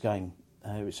first game.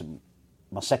 It was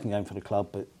my second game for the club,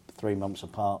 but 3 months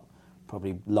apart,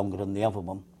 probably longer than the other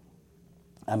one.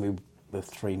 And we were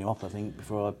 3-0 up, I think,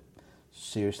 before I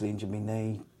seriously injured my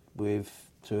knee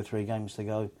with 2 or 3 games to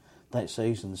go that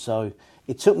season. So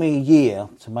it took me a year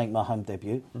to make my home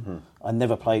debut. Mm-hmm. I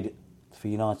never played for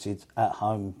United at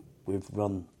home with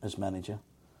Ron as manager.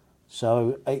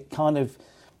 So it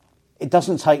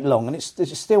doesn't take long, and it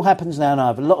still happens now, and I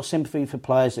have a lot of sympathy for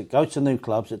players that go to new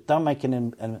clubs that don't make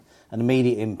an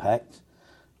immediate impact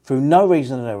through no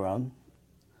reason of their own,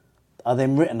 are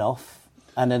then written off,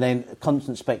 and then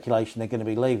constant speculation they're going to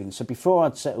be leaving. So before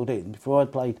I'd settled in, before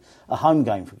I'd played a home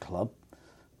game for the club,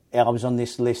 I was on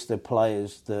this list of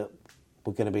players that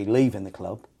were going to be leaving the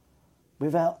club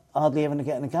without hardly ever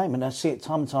getting a game. And I see it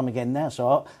time and time again now.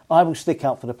 So I will stick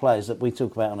up for the players that we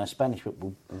talk about on our Spanish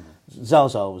football. Mm-hmm.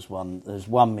 Zaza was one. There's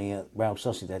one me at Real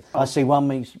Sociedad. I see one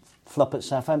me flop at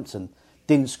Southampton.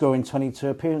 Didn't score in 22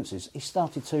 appearances. He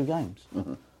started 2 games.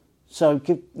 Mm-hmm. So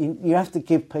you have to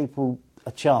give people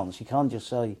a chance. You can't just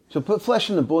say... So put flesh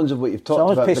in the bones of what you've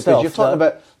talked about. Because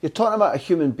you're talking about a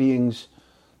human being's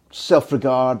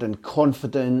self-regard and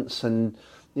confidence and,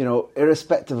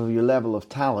 irrespective of your level of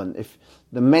talent, if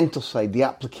the mental side, the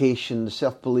application, the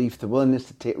self-belief, the willingness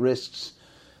to take risks,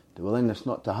 the willingness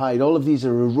not to hide, all of these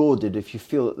are eroded if you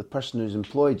feel that the person who's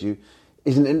employed you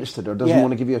isn't interested or doesn't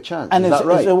want to give you a chance. And is that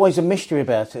right? There's always a mystery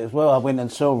about it as well. I went and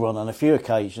saw Ron on a few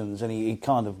occasions and he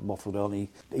kind of waffled on.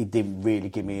 He didn't really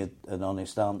give me an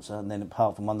honest answer. And then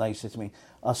apart from one day he said to me,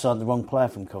 I signed the wrong player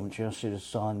from Coventry. I should have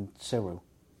signed Cyril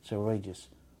Regis.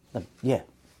 Yeah,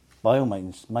 by all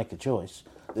means, make a choice.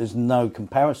 There's no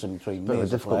comparison between me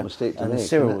as a player and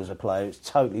Cyril as a player. It's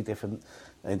totally different.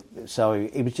 And so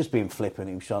he was just being flippant.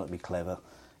 He was trying to be clever.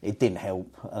 It didn't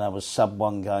help. And I was sub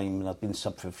one game and I'd been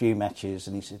sub for a few matches.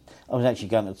 And he said, I was actually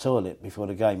going to the toilet before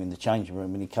the game in the changing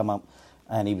room. And he come up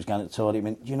and he was going to the toilet. He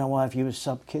went, do you know why I have you as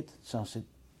sub, kid? So I said,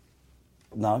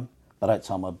 no. By that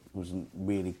time I wasn't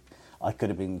really... I could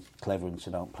have been clever and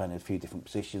said, I'm playing a few different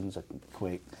positions. I can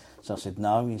quick. So I said,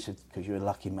 no. He said, because you're a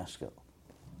lucky mascot.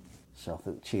 So I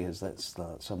thought, cheers,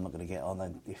 so I'm not going to get on.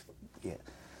 And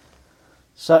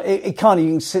So it kind of,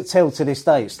 you can tell to this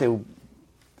day, it still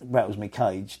rattles me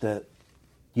cage that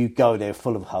you go there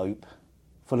full of hope,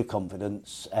 full of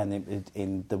confidence, and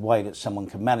in the way that someone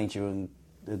can manage you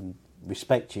and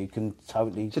respect you can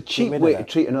totally... It's a cheap way to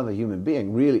treat another human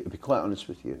being, really, to be quite honest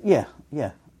with you. Yeah.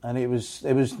 And there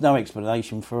was no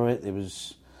explanation for it. It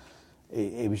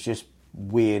was just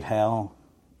weird how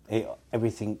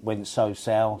everything went so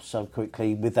south so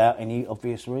quickly without any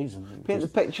obvious reason. Paint the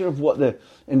picture of what the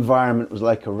environment was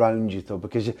like around you, though,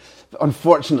 because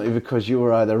unfortunately, because you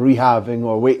were either rehabbing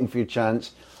or waiting for your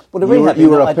chance, you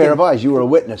were a pair of eyes. You were a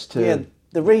witness to. Yeah,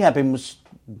 the rehabbing was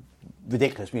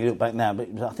ridiculous when you look back now. But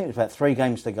I think it was about 3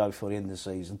 games to go for the end of the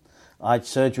season. I had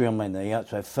surgery on my knee. I had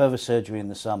to have further surgery in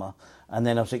the summer, and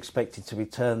then I was expected to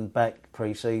return back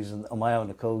pre-season on my own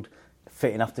accord,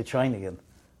 fit enough to train again,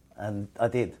 and I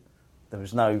did. There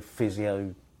was no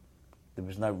physio, there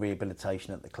was no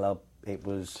rehabilitation at the club. It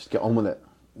was just get on with it.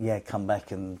 Yeah, come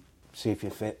back and see if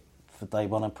you're fit for day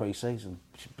 1 of pre-season.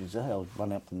 Which is bizarre. I would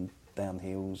run up and down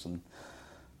hills and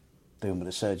doing what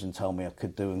the surgeon told me I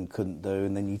could do and couldn't do,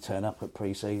 and then you turn up at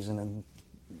pre-season and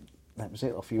that was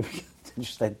it. Off you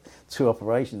just had 2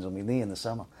 operations on my knee in the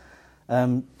summer.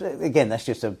 Again, that's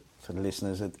just for the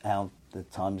listeners how the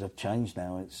times have changed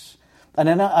now. And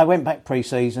then I went back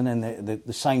pre-season, and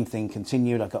the same thing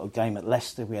continued. I got a game at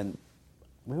Leicester. We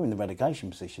were in the relegation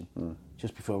position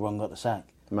just before Ron got the sack.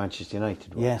 Manchester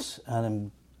United. Right? Yes,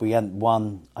 and we hadn't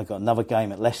won. I got another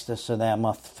game at Leicester. So now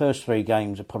my first 3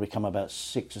 games have probably come about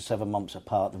 6 or 7 months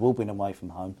apart. They've all been away from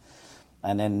home,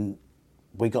 and then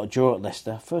we got a draw at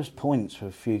Leicester. First points for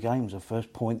a few games, or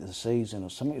first point of the season, or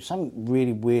something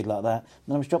really weird like that. And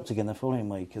then I was dropped again the following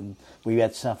week, and we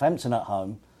had Southampton at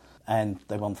home. And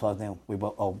they won 5-0.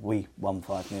 We won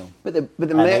 5-0. But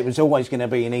it was always going to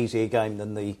be an easier game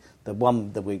than the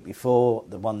one the week before,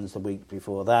 the ones the week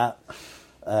before that,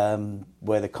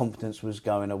 where the confidence was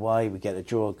going away. We get a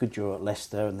good draw at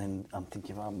Leicester, and then I'm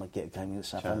thinking, I might get a game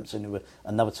against Southampton, who were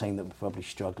another team that were probably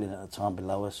struggling at the time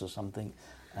below us or something.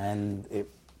 And it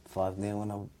 5-0,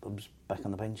 and I was back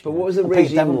on the bench. But what was the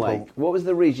regime like? What was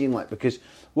the regime like? Because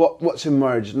what's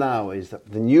emerged now is that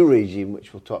the new regime,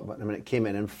 which we'll talk about in a minute, came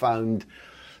in and found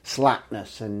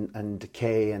slackness and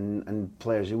decay and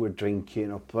players who were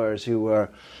drinking or players who were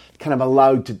kind of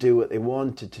allowed to do what they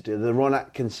wanted to do. The Ron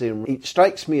Atkinson, he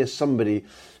strikes me as somebody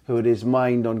who had his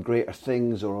mind on greater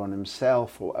things or on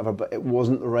himself or whatever, but it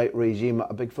wasn't the right regime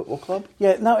at a big football club?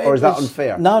 Yeah, no. Or is that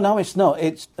unfair? No, it's not.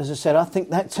 It's, as I said, I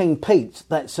think that team peaked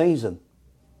that season.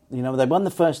 You know, they won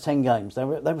the first 10 games. They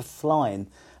were flying.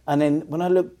 And then when I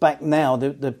look back now,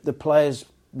 the players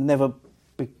never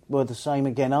were the same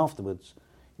again afterwards.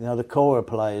 You know, the core of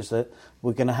players that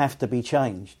were going to have to be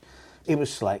changed. It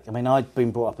was slack. I mean, I'd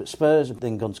been brought up at Spurs,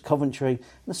 then gone to Coventry, and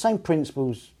the same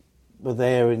principles were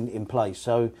there in place.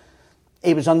 So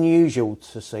it was unusual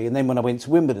to see. And then when I went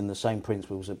to Wimbledon, the same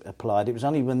principles applied. It was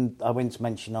only when I went to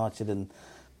Manchester United and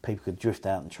people could drift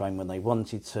out and train when they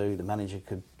wanted to. The manager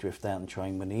could drift out and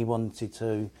train when he wanted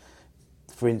to.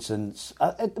 For instance,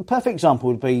 a perfect example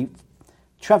would be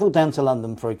travel down to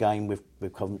London for a game with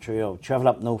Coventry, or travel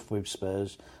up north with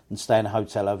Spurs and stay in a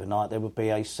hotel overnight. There would be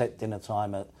a set dinner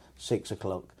time at 6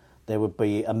 o'clock. There would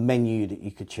be a menu that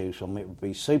you could choose from. It would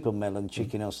be soup or melon,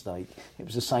 chicken or steak. It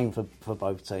was the same for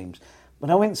both teams. When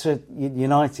I went to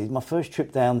United, my first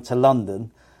trip down to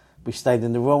London, we stayed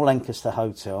in the Royal Lancaster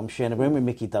Hotel. I'm sharing a room with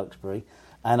Mickey Duxbury,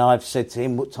 and I've said to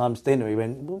him, "What time's dinner?" He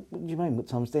went, "What do you mean, what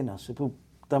time's dinner?" I said, "Well,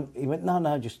 don't." He went,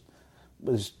 "No, just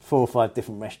there's 4 or 5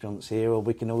 different restaurants here, or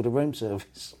we can order room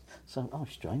service." So,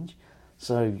 strange.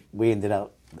 So we ended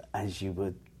up, as you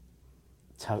would,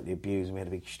 totally abused. We had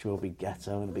a big strawberry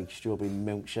gatto and a big strawberry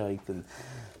milkshake and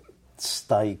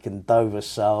steak and Dover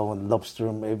sole and lobster,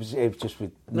 and it was just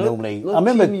with normally. I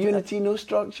remember team unity, no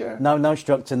structure. No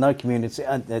structure, no community,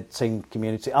 team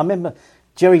community. I remember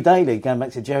Jerry Daly, going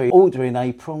back to Jerry, ordering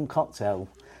a prawn cocktail.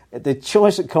 The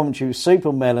choice at Coventry was soup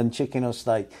or melon, chicken or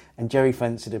steak, and Jerry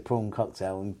fancied a prawn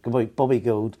cocktail. And Bobby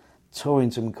Gould tore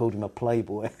into him and called him a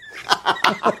playboy.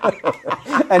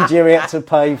 And Jerry had to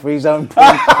pay for his own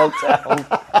prawn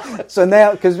cocktail. So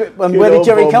now, because where did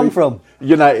Jerry come from?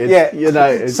 United. Yeah,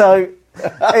 United. So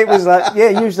it was like,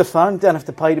 use the phone, don't have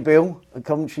to pay the bill. At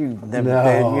Coventry, use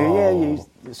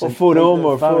phone home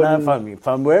or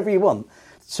phone wherever you want.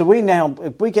 So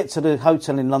if we get to the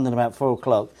hotel in London about 4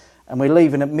 o'clock, and we're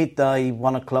leaving at midday,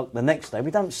 1 o'clock the next day,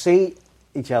 we don't see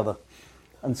each other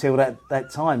until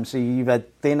that time. So you've had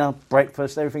dinner,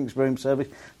 breakfast, everything's room service.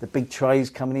 The big trays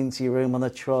coming into your room on a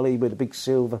trolley with a big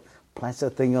silver platter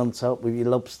thing on top with your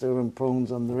lobster and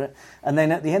prawns under it. And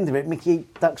then at the end of it, Mickey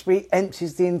Duxbury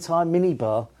empties the entire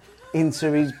minibar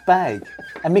into his bag.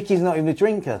 And Mickey's not even a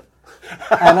drinker.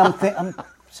 And I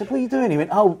said, what are you doing? He went,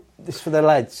 oh, this is for the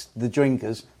lads, the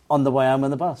drinkers, on the way home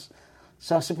on the bus.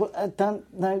 So I said, well,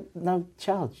 no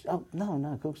charge. Oh,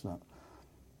 no, of course not.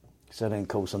 So then, of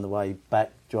course, on the way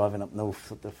back, driving up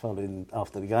north the following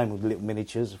after the game with little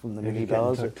miniatures from the mini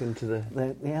bars. Into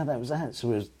the... Yeah, that was that.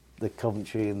 So it was the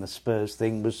Coventry and the Spurs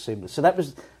thing was similar. So that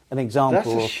was an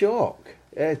example. That's a shock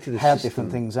to the how system.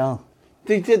 different things are.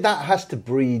 That has to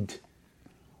breed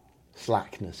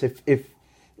slackness.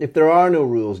 If there are no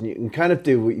rules and you can kind of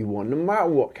do what you want, no matter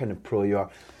what kind of pro you are,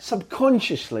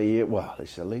 subconsciously,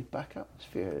 it's a laid-back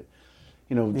atmosphere.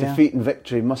 Defeat and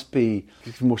victory must be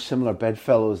more similar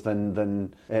bedfellows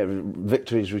than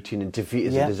victory's routine and defeat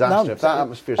is a disaster. No, if that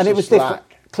atmosphere is and so it was slack... different.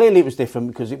 Clearly it was different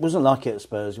because it wasn't like it at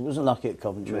Spurs, it wasn't like it at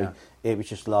Coventry, it was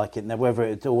just like it. Now, whether it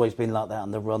had always been like that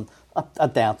on the run, I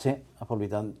doubt it. I probably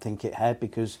don't think it had,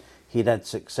 because he'd had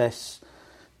success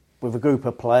with a group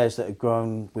of players that had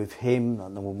grown with him,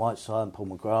 like Norman Whiteside and Paul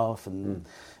McGrath,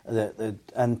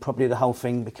 and probably the whole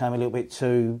thing became a little bit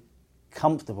too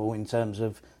comfortable in terms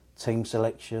of team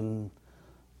selection,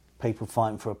 people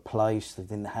fighting for a place. They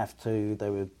didn't have to.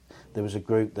 There was a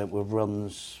group that were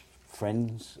Ron's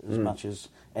friends as much as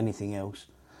anything else.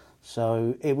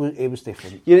 So it was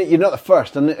different. You're not the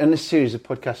first. In this series of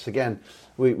podcasts, again,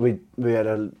 we had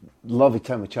a lovely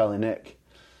time with Charlie Nick,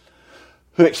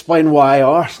 who explained why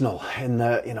Arsenal in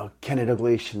the Kenny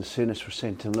Dalglish and Souness were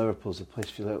saying to him, Liverpool's a place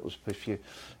for you, Liverpool's a place for you.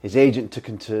 His agent took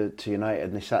him to United,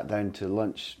 and they sat down to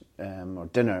lunch or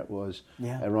dinner. It was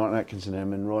Ron Atkinson and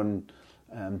him, and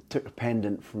Ron took a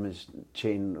pendant from his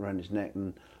chain around his neck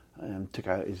and took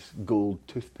out his gold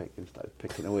toothpick and started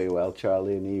picking away while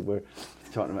Charlie and he were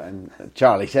talking about it. And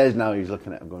Charlie says now he's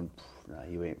looking at him going, nah,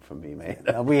 you ain't from me, mate.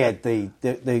 We had the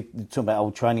talking about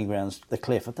old training grounds, the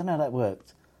cliff. I don't know how that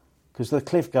worked, because the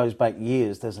cliff goes back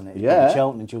years, doesn't it? Yeah.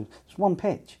 Charlton and Jules. It's one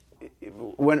pitch.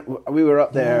 When we were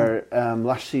up there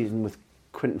last season with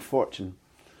Quinton Fortune,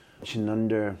 watching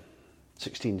under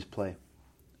 16s play,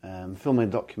 filming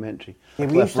a documentary. Yeah,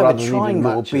 we used to have a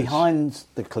triangle behind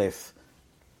the cliff,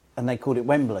 and they called it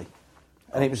Wembley.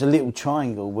 And it was a little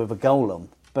triangle with a goal on,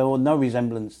 but no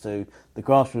resemblance to... The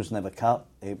grass was never cut.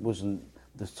 It wasn't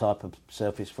the type of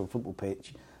surface for a football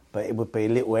pitch, but it would be a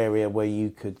little area where you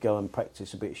could go and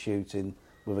practice a bit of shooting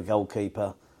with a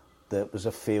goalkeeper. That was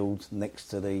a field next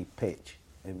to the pitch.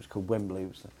 It was called Wembley.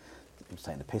 It was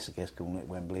taking the piss, I guess, calling it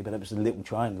Wembley, but it was a little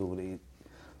triangle that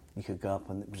you could go up,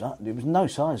 and it was no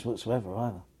size whatsoever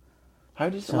either. How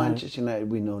does the Manchester United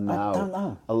we know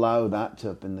now allow that to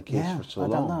have been the case for so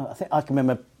long? I don't know. I think I can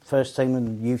remember first team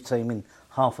and youth team in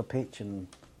half a pitch, and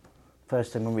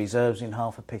first team and reserves in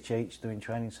half a pitch each, doing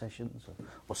training sessions,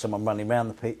 or someone running around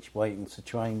the pitch waiting to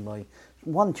train by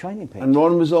one training pitch. And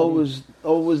Ron was always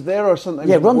there, or something?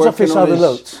 Yeah, Ron's office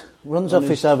overlooked. Ron's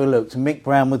office overlooked, and Mick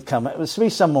Brown would come. It was be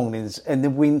some mornings in the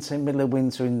winter, middle of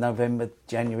winter, in November,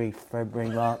 January, February,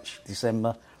 March,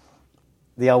 December.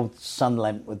 The old sun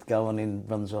lamp would go on in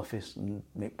Ron's office, and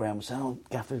Mick Brown would say, "Oh,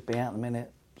 Gaffer's be out in a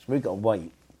minute." So we've got to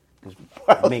wait, because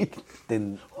Mick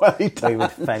didn't. They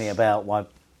would fanny about while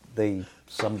the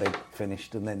sunbed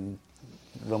finished, and then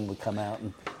Ron would come out,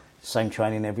 and same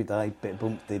training every day, bit of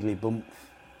bump, diddly bump,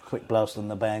 quick blast on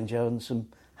the banjo, and some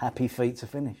happy feet to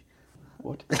finish.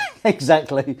 What?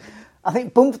 Exactly. I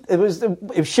think bump. It was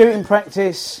shooting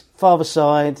practice, farther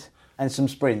side, and some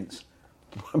sprints.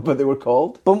 But they were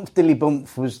called? Bump Dilly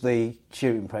Bump was the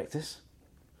shooting practice.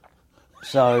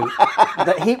 So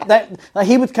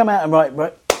he would come out and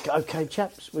right, okay,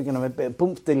 chaps, we're going to have a bit of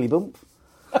Bump Dilly Bump,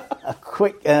 a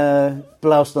quick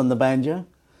blast on the banjo.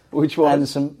 Which one? And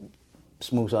some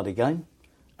small-sided game.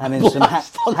 And then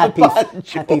some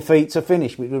happy feet to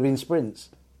finish, which would have been sprints.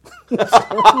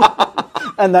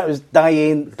 And that was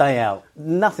day in, day out.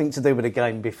 Nothing to do with the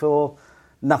game before.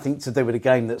 Nothing to do with the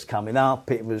game that's coming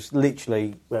up. It was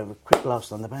literally a quick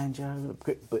blast on the banjo, a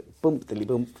quick bump, dilly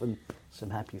bump, and some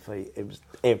happy feet. It was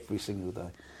every single day.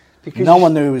 Because no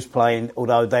one knew who was playing,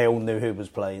 although they all knew who was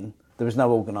playing. There was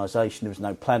no organisation, there was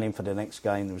no planning for the next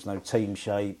game, there was no team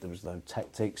shape, there was no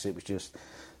tactics. It was just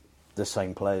the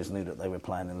same players knew that they were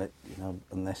playing,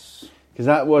 unless... Because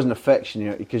that wasn't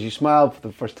affection, because you smiled for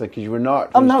the first time, because you were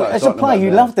not... Oh no, as a player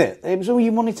you loved it. It was all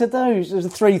you wanted to do. There was the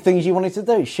three things you wanted to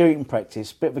do: shooting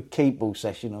practice, bit of a keep ball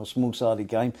session or small-sided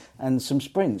game, and some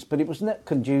sprints. But it was not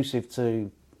conducive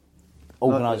to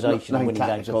organisation and winning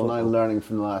games of football. Not learning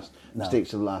from the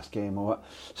mistakes of the last game or what.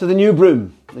 So the new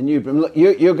broom. Look,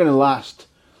 you're going to last,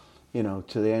 to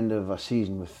the end of a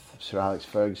season with Sir Alex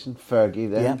Ferguson,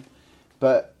 Fergie then. Yeah.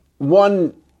 But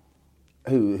One,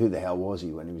 who the hell was he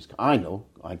when he was? I know.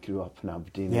 I grew up in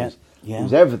Aberdeen. Yeah, He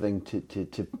was everything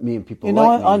to me and people.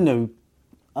 I knew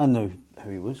who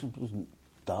he was. I wasn't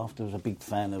daft. I was a big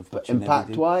fan of. But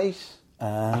impact-wise,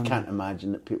 I can't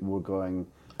imagine that people were going.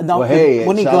 No, well, hey,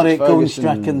 when he got it, Gordon Ferguson.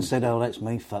 Strachan said, "Oh, that's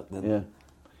me, fuck them."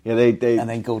 Yeah. They and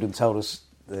then Gordon told us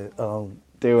that.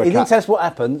 They were he didn't tell us what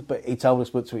happened, but he told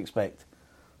us what to expect.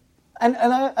 And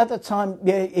at the time,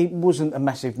 it wasn't a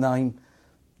massive name.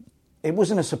 It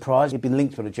wasn't a surprise. He'd been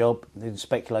linked with a job. There was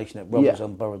speculation that Rob was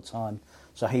on borrowed time,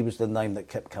 so he was the name that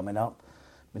kept coming up.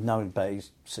 We'd known about his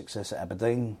success at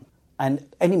Aberdeen. And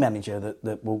any manager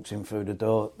that walks in through the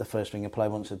door, the first thing a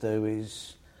player wants to do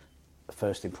is a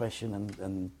first impression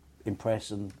and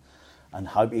impress and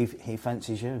hope he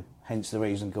fancies you. Hence the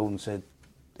reason Gordon said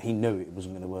he knew it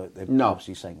wasn't going to work.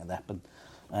 Obviously something had happened.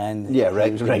 And he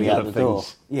was going to be out the door.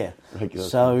 Yeah.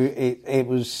 So it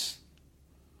was...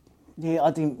 Yeah,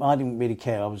 I didn't really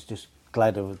care. I was just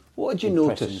glad of What did you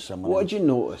notice? Someone. What did you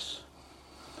notice?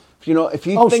 If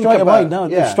you think straight about, away.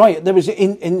 No, straight. There was an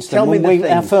instant. Tell me the things.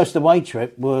 Our first away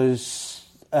trip was,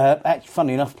 actually,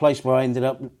 funny enough, a place where I ended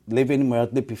up living, where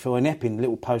I'd lived before in Epping,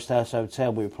 little post house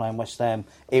hotel. We were playing West Ham.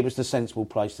 It was the sensible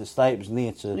place to stay. It was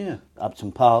near to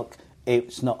Upton Park.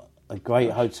 It's not a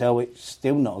great hotel. It's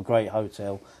still not a great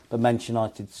hotel. But Manchester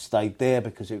United stayed there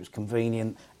because it was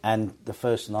convenient. And the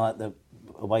first night, the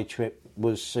away trip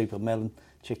was super melon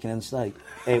chicken and steak.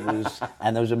 It was,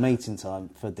 and there was a meeting time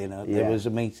for dinner. Yeah. There was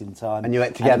a meeting time, and you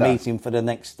ate together. And a meeting for the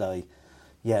next day.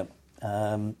 Yeah,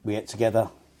 we ate together,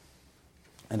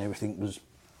 and everything was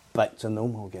back to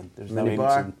normal again. There was no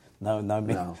empty.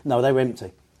 No, they were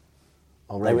empty.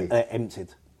 Already, they were emptied.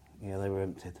 Yeah, they were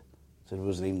emptied. So there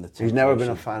wasn't even the. He's never been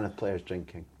a fan of players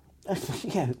drinking.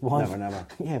 Yeah, why? Never.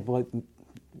 Yeah, boy, it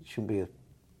shouldn't be a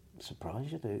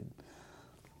surprise, should it?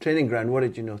 Training ground. What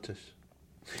did you notice?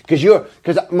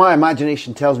 Because my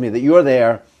imagination tells me that you're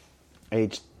there,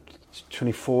 aged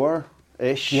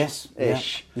 24-ish. Yes.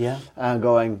 Ish. Yeah. And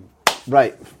going,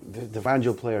 right, the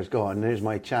Evangel player's gone. Here's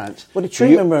my chance. Well, the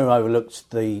treatment room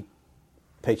overlooked the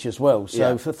pitch as well.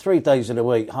 So for 3 days of the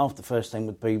week, half the first thing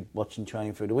would be watching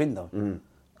training through the window, and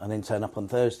then turn up on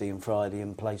Thursday and Friday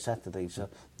and play Saturday. So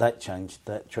that changed.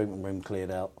 That treatment room cleared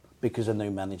out because of a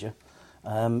new manager.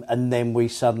 And then we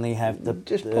suddenly have the...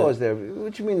 Just pause there.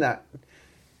 What do you mean that,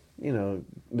 the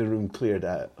room cleared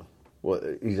out? What,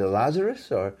 he's a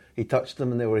Lazarus? Or he touched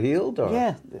them and they were healed? Or?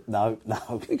 Yeah. No.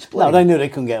 Explain. No, they knew they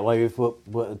couldn't get away with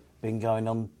what had been going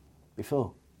on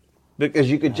before. Because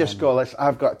you could just go,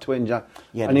 I've got a twinge, I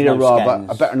Yeah, need a rub,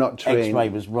 I better not train. X-ray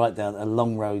was right down, a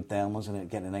long road down, wasn't it?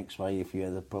 Getting an X-ray if you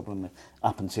had a problem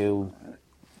up until...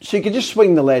 So you could just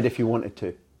swing the lead if you wanted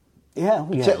to? Yeah.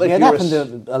 Particularly It happened at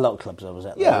a lot of clubs I was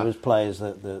at. Yeah. There was players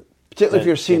that particularly if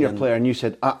you're a senior player and you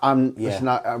said, I'm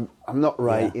not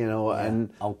right,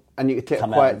 and you could take a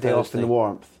quiet day off in the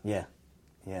warmth. Yeah.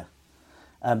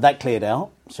 That cleared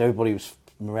out, so everybody was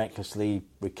miraculously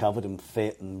recovered and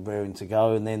fit and raring to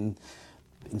go, and then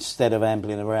instead of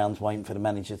ambling around waiting for the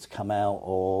manager to come out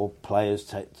or players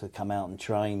to come out and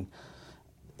train,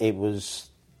 it was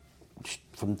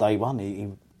from day one. He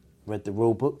read the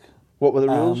rule book. What were the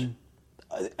rules?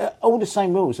 All the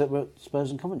same rules that were at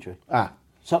Spurs and Coventry.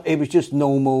 So it was just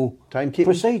normal timekeeping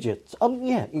procedure. Oh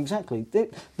yeah, exactly.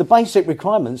 The basic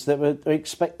requirements that were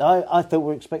I thought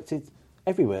were expected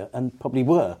everywhere, and probably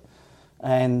were.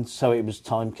 And so it was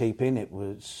timekeeping. It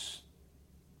was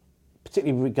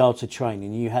particularly with regard to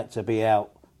training. You had to be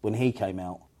out when he came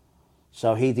out,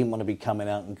 so he didn't want to be coming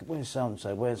out and where's so and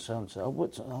so, where's so and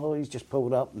so. Oh, he's just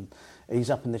pulled up and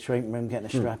he's up in the treatment room getting a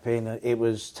strap in. It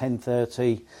was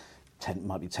 10:30.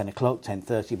 Might be 10 o'clock,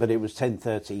 10:30, but it was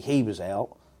 10:30. He was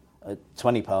out at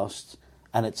 20 past,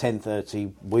 and at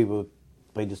 10:30 we were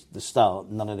by the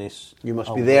start. None of this. You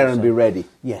must be there and be ready.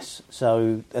 Yes.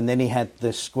 So, and then he had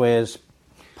the squares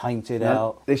painted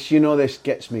out. This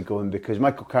gets me going because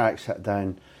Michael Carrick sat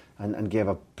down and gave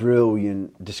a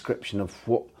brilliant description of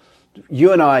what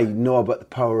you and I know about the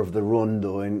power of the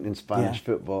rondo in Spanish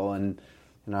football, and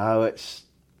how it's.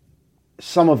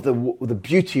 Some of the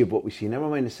beauty of what we see, never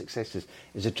mind the successes,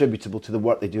 is attributable to the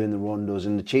work they do in the rondos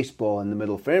and the chase ball in the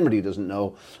middle. For anybody who doesn't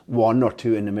know, 1 or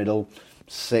 2 in the middle,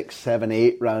 6, 7,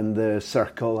 8 round the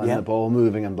circle and the ball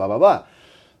moving and blah, blah, blah.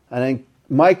 And then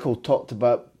Michael talked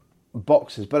about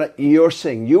boxes, but you're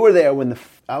saying you were there when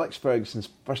Alex Ferguson's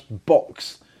first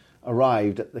box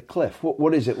arrived at the Cliff.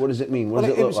 What is it? What does it mean? What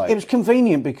does it look like? It was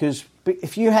convenient because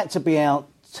if you had to be out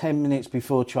 10 minutes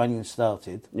before training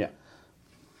started... Yeah.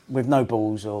 With no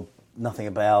balls or nothing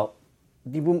about,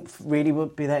 you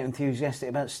wouldn't be that enthusiastic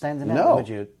about standing out, would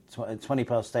you? 20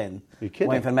 past 10, You're kidding.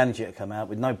 waiting for the manager to come out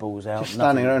with no balls out. Just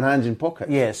standing around hands in pockets.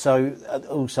 Yeah, so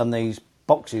all of a sudden these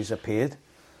boxes appeared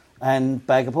and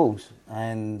bag of balls.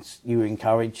 And you were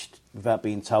encouraged, without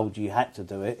being told you had to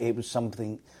do it. It was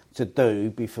something to do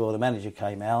before the manager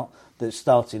came out that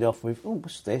started off with, oh,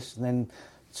 what's this? And then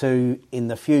to, in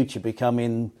the future,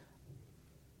 becoming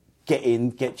get in,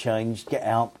 get changed, get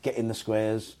out, get in the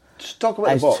squares. Just talk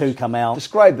about as the box. two come out.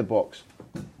 Describe the box.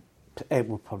 It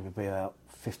would probably be about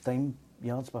 15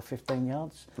 yards by 15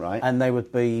 yards. Right. And they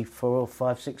would be 4 or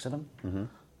 5, 6 of them. Mm-hmm.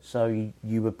 So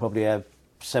you would probably have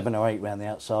 7 or 8 round the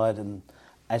outside, and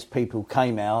as people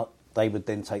came out, they would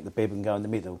then take the bib and go in the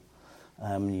middle.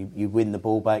 You win the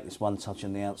ball back, it's one touch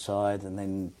on the outside, and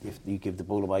then if you give the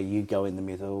ball away, you go in the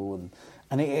middle.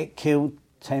 And it killed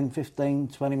 10, 15,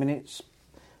 20 minutes.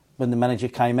 When the manager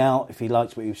came out, if he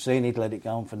liked what he was seeing, he'd let it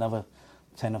go on for another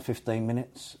 10 or 15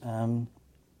 minutes.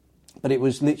 But it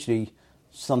was literally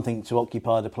something to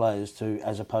occupy the players,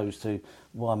 as opposed to,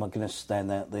 why am I going to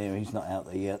stand out there? He's not out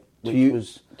there yet. To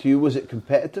you, was it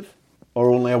competitive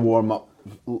or only a warm-up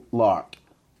lark?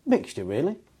 Mixture,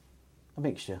 really. A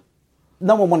mixture.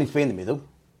 No one wanted to be in the middle,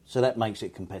 so that makes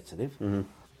it competitive. Mm-hmm.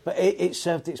 But it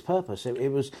served its purpose.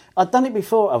 It was. I'd done it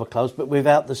before at other clubs, but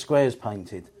without the squares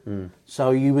painted. Mm. So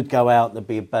you would go out, there'd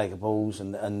be a bag of balls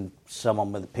and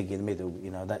someone with a pig in the middle,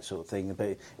 that sort of thing.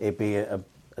 But it'd be a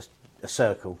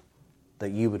circle that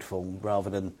you would form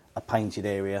rather than a painted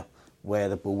area where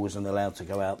the ball wasn't allowed to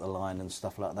go out the line and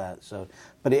stuff like that. So,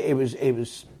 but it was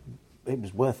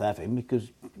worth having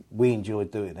because we enjoyed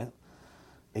doing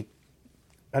it.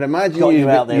 I'd imagine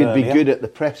you'd be good at the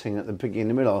pressing at the pig in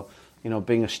the middle.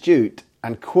 Being astute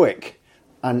and quick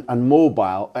and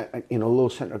mobile, low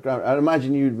centre of ground. I'd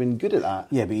imagine you'd been good at that.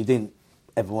 Yeah, but you didn't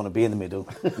ever want to be in the middle.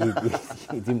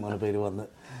 you didn't want to be the one that...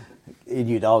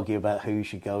 You'd argue about who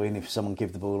should go in if someone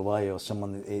gave the ball away or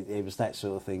someone... It was that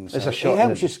sort of thing. So it's a shot. It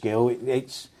helps your skill.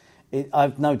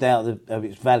 I've no doubt of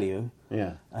its value.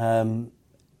 Yeah.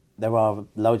 There are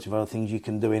loads of other things you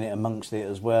can do in it amongst it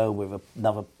as well, with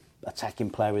another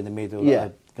attacking player in the middle. Yeah.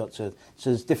 So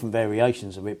there's different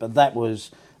variations of it, but that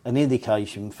was an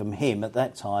indication from him at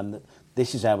that time that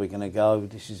this is how we're going to go,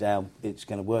 this is how it's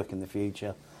going to work in the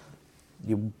future.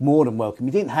 You're more than welcome.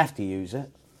 You didn't have to use it,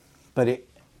 but it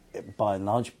by and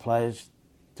large, players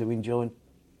do enjoy,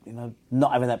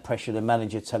 not having that pressure of the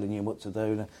manager telling you what to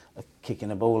do, kicking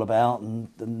the ball about and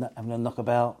having a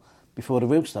knockabout before the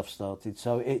real stuff started.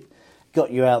 So it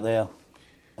got you out there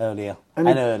earlier and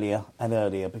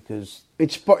earlier because...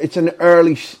 It's an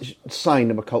early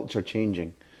sign of a culture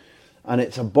changing. And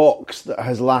it's a box that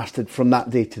has lasted from that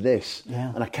day to this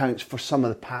and accounts for some of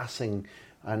the passing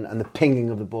and the pinging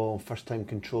of the ball, first-time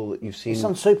control that you've seen. It's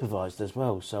unsupervised as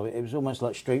well, so it was almost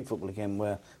like street football again,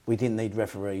 where we didn't need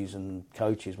referees and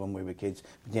coaches when we were kids.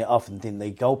 You often didn't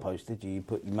need goalposts, did you?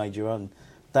 You made your own.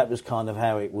 That was kind of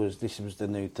how it was. This was the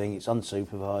new thing. It's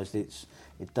unsupervised.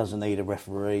 It doesn't need a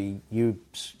referee. You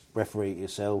referee it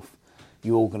yourself.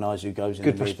 You organise who goes in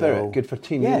the middle. Good for spirit, good for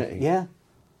team unity. Yeah.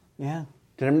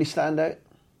 Did anybody stand out?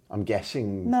 I'm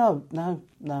guessing. No.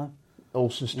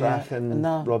 Olsen, Strachan,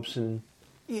 Robson.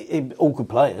 All good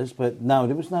players, but no,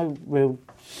 there was no real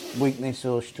weakness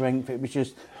or strength. It was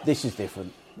just, this is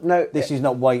different. No, this is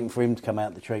not waiting for him to come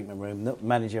out the treatment room. The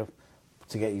manager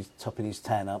to get his topping his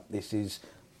tan up. This is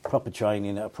proper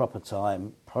training at a proper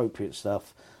time, appropriate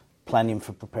stuff, planning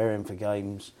for preparing for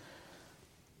games,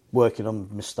 working on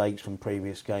mistakes from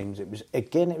previous games. It was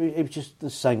just the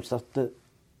same stuff that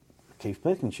Keith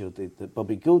Birkinshaw did, that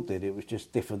Bobby Gould did. It was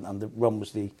just different, and Ron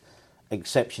was the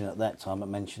exception at that time at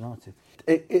Manchester United.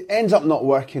 It ends up not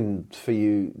working for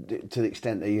you to the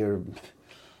extent that you're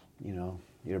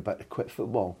about to quit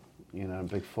football. A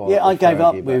big fall. Yeah, I gave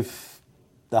up with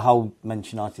the whole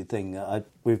Manchester United thing.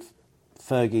 With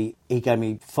Fergie, he gave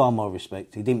me far more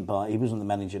respect. He wasn't the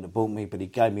manager that bought me, but he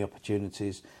gave me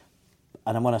opportunities.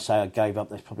 And when I say I gave up,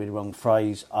 that's probably the wrong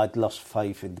phrase. I'd lost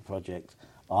faith in the project.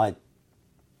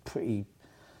 Pretty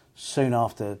soon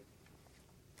after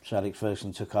Sir Alex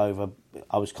Ferguson took over,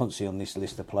 I was constantly on this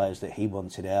list of players that he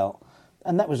wanted out,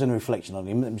 and that was a reflection on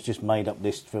him. It was just made up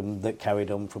list that carried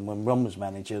on from when Ron was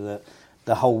manager. That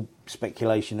the whole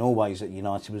speculation always at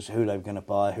United was who they were going to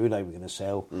buy, who they were going to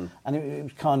sell, and it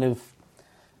was kind of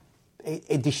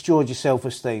it destroyed your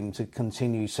self-esteem to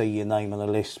continue to see your name on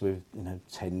a list with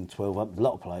 10, 12, a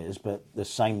lot of players, but the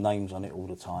same names on it all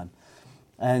the time.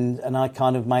 And I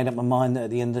kind of made up my mind that at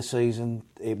the end of the season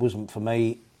it wasn't for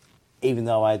me. Even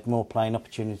though I had more playing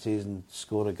opportunities and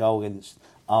scored a goal against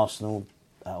Arsenal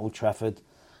at Old Trafford,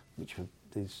 which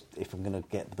if I'm going to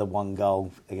get the one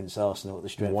goal against Arsenal at the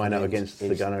Stretford, why not against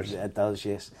the Gunners? It does,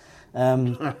 yes.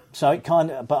 So it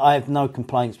but I have no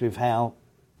complaints with how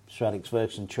Sir Alex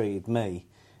Ferguson treated me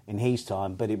in his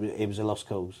time, but it was a lost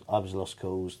cause. I was a lost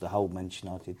cause. The whole Manchester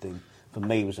United thing for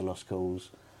me was a lost cause,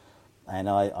 and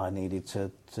I needed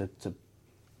to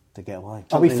get away.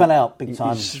 We fell out big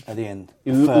time at the end.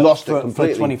 You lost it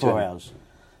completely for 24 hours.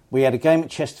 We had a game at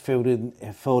Chesterfield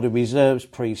for the reserves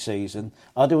pre-season.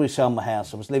 I'd already sold my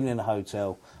house. I was living in a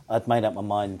hotel. I'd made up my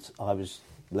mind I was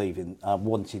leaving. I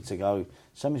wanted to go,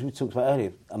 same as we talked about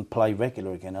earlier, and play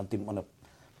regular again. I didn't want to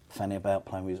fanny about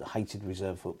playing. I hated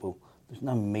reserve football. There's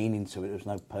no meaning to it. There was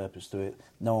no purpose to it.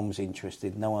 No one was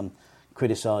interested. No one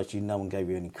criticised you. No one gave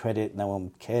you any credit. No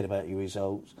one cared about your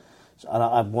results. So, and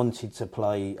I wanted to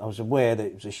play. I was aware that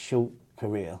it was a short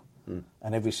career.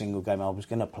 And every single game I was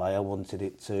going to play, I wanted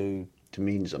it to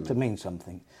mean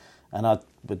something. And I'd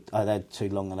had too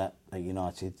long of that at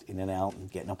United, in and out,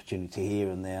 and get an opportunity here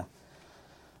and there.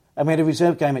 And we had a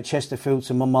reserve game at Chesterfield,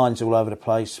 so my mind's all over the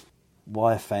place.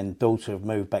 Wife and daughter have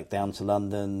moved back down to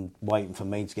London, waiting for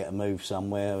me to get a move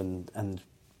somewhere. And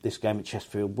this game at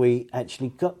Chesterfield, we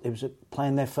actually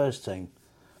playing their first team.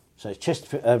 So it's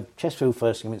Chesterfield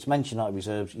first team, it's Manchester United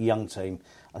reserves, young team.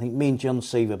 I think me and John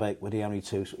Seaverbeck were the only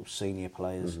two sort of senior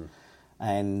players. Mm-hmm.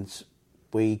 And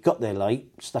we got there late,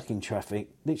 stuck in traffic,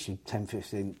 literally 10,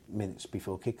 15 minutes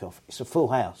before kick-off. It's a full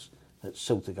house at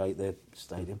Saltergate, their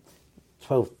stadium.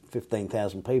 12,000,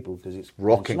 15,000 people because it's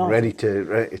rocking, ready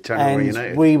to turn over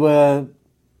United. We were,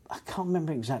 I can't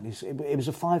remember exactly, it was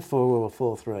a 5-4 or a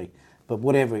 4-3, but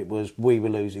whatever it was, we were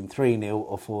losing 3-0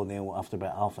 or 4-0 after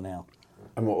about half an hour.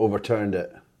 And we overturned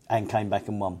it. And came back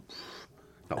and won.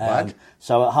 Not bad.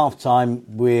 So at half-time,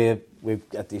 we've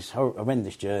had this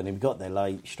horrendous journey. We got there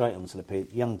late, straight onto the pitch,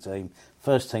 young team,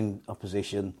 first team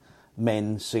opposition,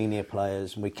 men, senior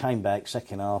players. And we came back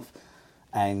second half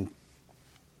and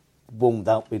warmed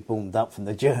up. We'd warmed up from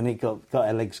the journey, got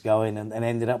our legs going and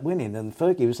ended up winning. And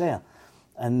Fergie was there.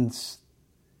 And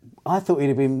I thought it'd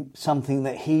have been something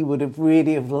that he would have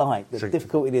really liked. The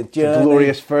difficulty of the journey. The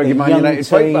glorious Fergie Man United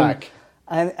fight back.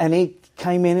 And he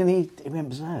came in and he went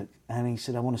berserk. And he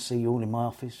said, I want to see you all in my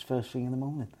office first thing in the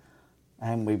morning.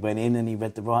 And we went in and he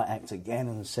read the right act again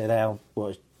and said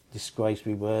what a disgrace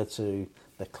we were to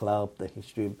the club, the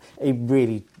history. He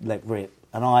really let rip.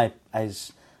 And I,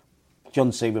 as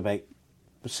John Seaverbeck,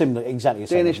 was similar, exactly the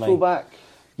same Danish as me. fullback?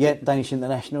 Yeah, Danish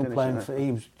international,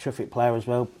 he was a terrific player as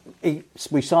well.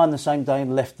 We signed the same day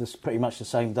and left pretty much the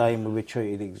same day, and we were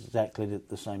treated exactly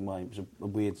the same way. It was a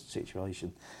weird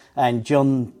situation. And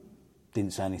John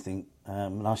didn't say anything.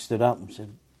 And I stood up and said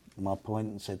my point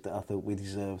and said that I thought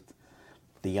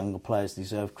the younger players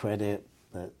deserved credit,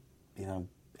 that,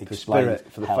 explained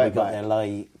for the how fight we got back. there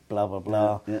late, blah, blah,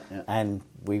 blah. Yeah. And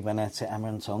we went out at hammer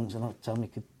and tongs and I told him he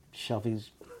could shove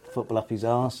his football up his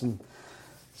arse and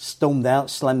stormed out,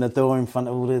 slammed the door in front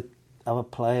of all the other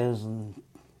players and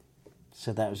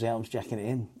said that was it, I was jacking it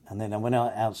in. And then I went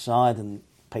outside and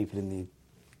people in the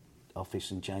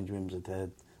office and change rooms had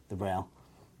heard the row.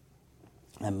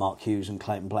 And Mark Hughes and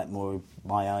Clayton Blackmore,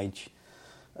 my age,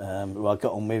 who I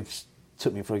got on with,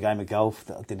 took me for a game of golf.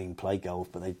 That I didn't even play golf,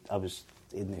 but I was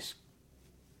in this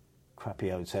crappy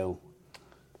hotel,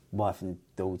 wife and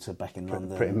daughter back in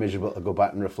London. Pretty miserable to go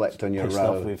back and reflect on your pissed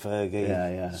row. off with Fergie.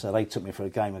 Yeah. So they took me for a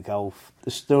game of golf.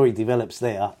 The story develops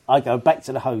there. I go back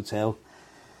to the hotel,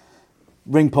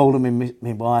 ring Paul and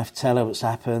my wife, tell her what's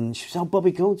happened. She says,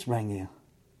 Bobby Gould's rang you.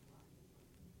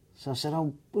 So I said,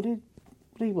 what do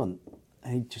you want?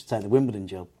 And he'd just take the Wimbledon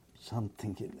job. So I'm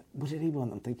thinking, what did he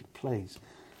want? I'm thinking, please.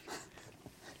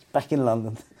 Back in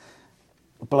London,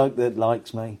 a bloke that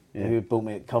likes me, who had bought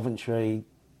me at Coventry,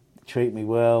 treated me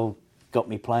well, got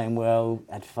me playing well,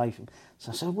 had faith in me.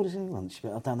 So I said, what does he want? She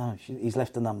went, I don't know. He's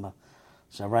left a number.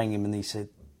 So I rang him and he said,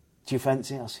 do you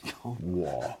fancy it? I said, oh,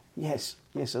 wow. Yes,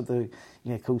 I do.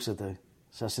 Yeah, of course I do.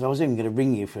 So I said, I was even going to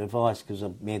ring you for advice because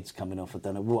my head's coming off. I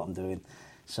don't know what I'm doing.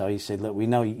 So he said, look, we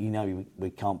know we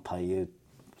can't pay you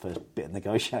for a bit of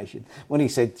negotiation. When he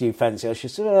said, do you fancy us? She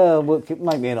said, well,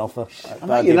 make me an offer. I'm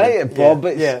not United, Bob,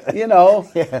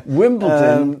 but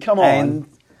Wimbledon, come on. And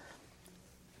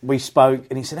we spoke,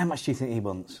 and he said, how much do you think he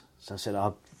wants? So I said,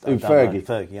 I don't Fergie? know.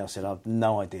 Fergie. I said, I've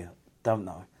no idea, don't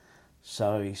know.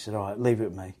 So he said, all right, leave it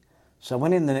with me. So I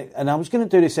went in and I was going to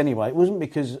do this anyway. It wasn't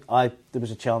because there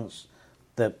was a chance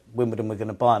that Wimbledon were going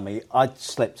to buy me. I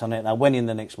slept on it, and I went in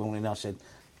the next morning, and I said,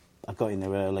 I got in there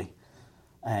early,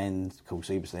 and of course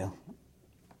he was there.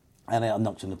 And I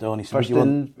knocked on the door and he said... First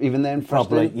in, even then?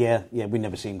 Probably, yeah. We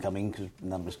never see him come in because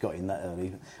none of us got in that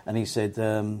early. And he said,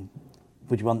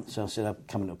 what do you want? So I said, I'm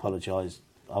coming to apologise.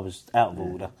 I was out of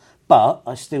order. But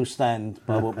I still stand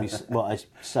by what I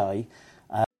say.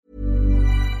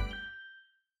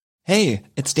 Hey,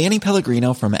 it's Danny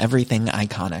Pellegrino from Everything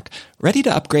Iconic. Ready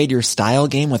to upgrade your style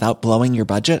game without blowing your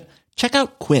budget? Check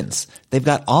out Quince. They've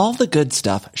got all the good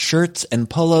stuff, shirts and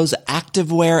polos,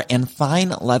 activewear, and fine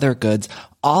leather goods,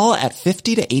 all at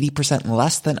 50 to 80%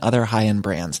 less than other high-end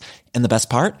brands. And the best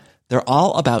part? They're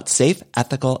all about safe,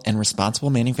 ethical, and responsible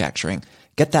manufacturing.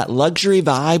 Get that luxury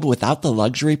vibe without the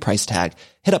luxury price tag.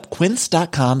 Hit up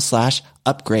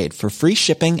quince.com/upgrade for free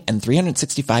shipping and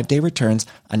 365-day returns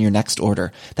on your next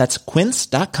order. That's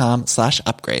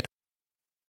quince.com/upgrade.